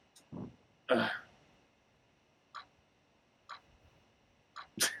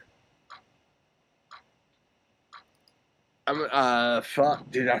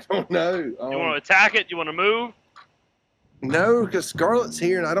 Fuck, dude, I don't know. You want to attack it? You want to move? No, because Scarlet's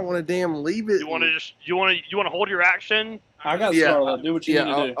here, and I don't want to damn leave it. You want to hold your action? I got Scarlet. Do what you need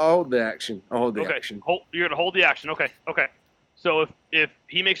to do. I'll hold the action. Okay. Action. You're gonna hold the action. Okay. So if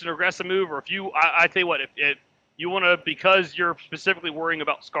he makes an aggressive move, or if you, I tell you what, if you want to, because you're specifically worrying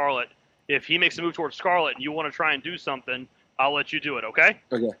about Scarlet, if he makes a move towards Scarlet and you want to try and do something, I'll let you do it. Okay.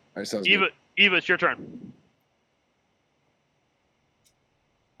 Okay. All right, sounds Eva, good. Eva, it's your turn.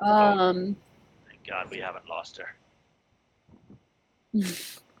 Um, Thank God we haven't lost her.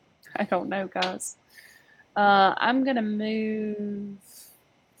 I don't know, guys. I'm gonna move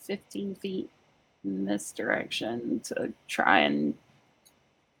 15 feet in this direction to try and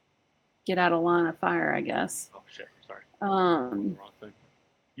get out of line of fire, I guess. Oh shit! Sorry. Um, Wrong thing.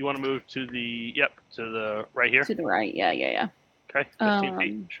 You want to move to the to the right here? to the right. Yeah. Okay. 15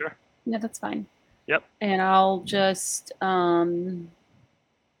 feet. Sure. Yeah, that's fine. Yep. And I'll just You're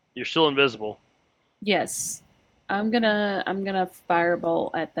still invisible. yes. I'm gonna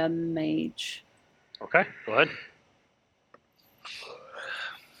firebolt at the mage. Okay. Go ahead.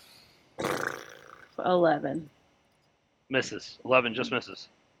 11. Misses. 11 just misses.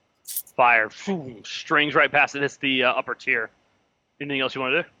 Fire. Strings right past it. Hits the upper tier. Anything else you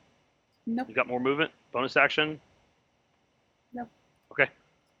want to do? Nope. You got more movement? Bonus action? Nope. Okay.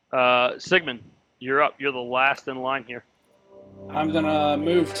 Sigmund, you're up. You're the last in line here. I'm gonna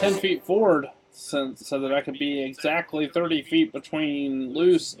move 10 feet forward so that I could be exactly 30 feet between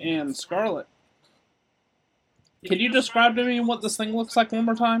Luce and Scarlet. Can you describe to me what this thing looks like one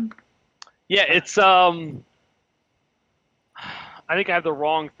more time? Yeah, it's I think I have the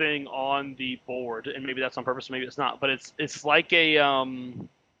wrong thing on the board, and maybe that's on purpose, maybe it's not. But it's like a I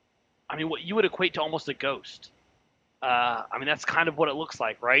mean, what you would equate to almost a ghost. I mean, that's kind of what it looks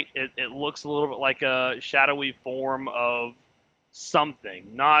like, right? It looks a little bit like a shadowy form of something,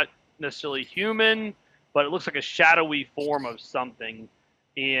 not necessarily human, but it looks like a shadowy form of something,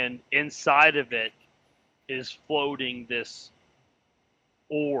 and inside of it is floating this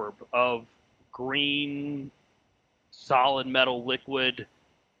orb of green solid metal liquid.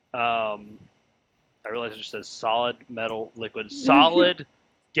 I realize it just says solid metal liquid, solid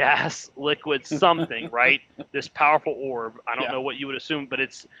gas liquid something, right? This powerful orb. I don't know what you would assume, but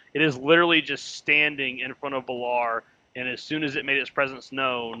it is literally just standing in front of Balar, and as soon as it made its presence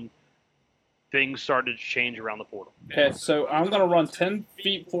known, things started to change around the portal. Okay, so I'm gonna run 10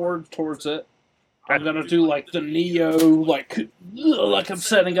 feet forward towards it. I'm gonna do like the Neo, like I'm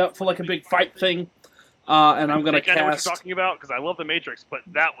setting up for like a big fight thing. And I'm gonna I think I know what cast. you're talking about because I love the Matrix, but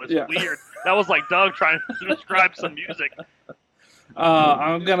that was Yeah. weird. That was like Doug trying to describe some music.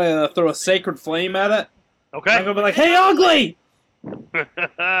 I'm gonna throw a sacred flame at it. Okay. I'm gonna be like, "Hey, ugly!" Oh,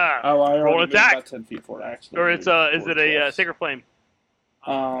 I already Roll moved attack. about 10 feet forward. Actually, Or it's is it a sacred flame?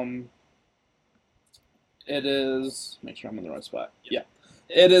 It is. Make sure I'm in the right spot. Yeah,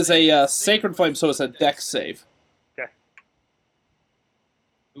 it is a sacred flame, so it's a dex save.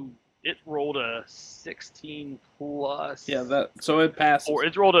 It rolled a 16 plus. Yeah, so it passes. Or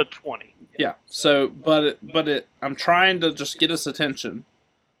it rolled a 20. Yeah. So, but I'm trying to just get his attention.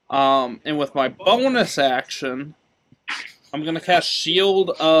 And with my bonus action, I'm gonna cast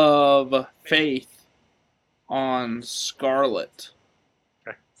Shield of Faith on Scarlet.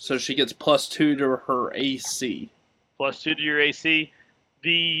 Okay. So she gets +2 to her AC. +2 to your AC.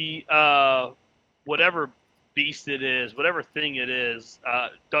 The whatever beast it is, whatever thing it is,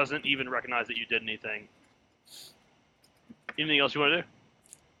 doesn't even recognize that you did anything. Anything else you want to do?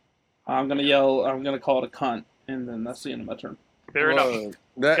 I'm gonna yell. I'm gonna call it a cunt, and then that's the end of my turn. Fair enough.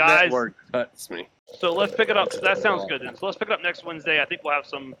 That Guys. word cuts me. So let's pick it up. That sounds good then. So let's pick it up next Wednesday. I think we'll have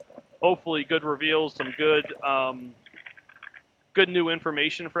some, hopefully, good reveals, some good, good new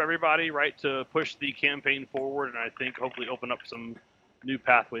information for everybody, right, to push the campaign forward, and I think hopefully open up some new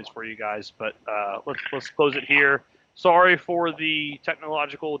pathways for you guys. But let's close it here. Sorry for the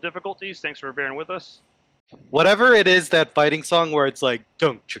technological difficulties. Thanks for bearing with us. Whatever it is, that fighting song where it's like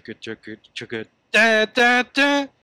dunk chugga chugga chugga da da da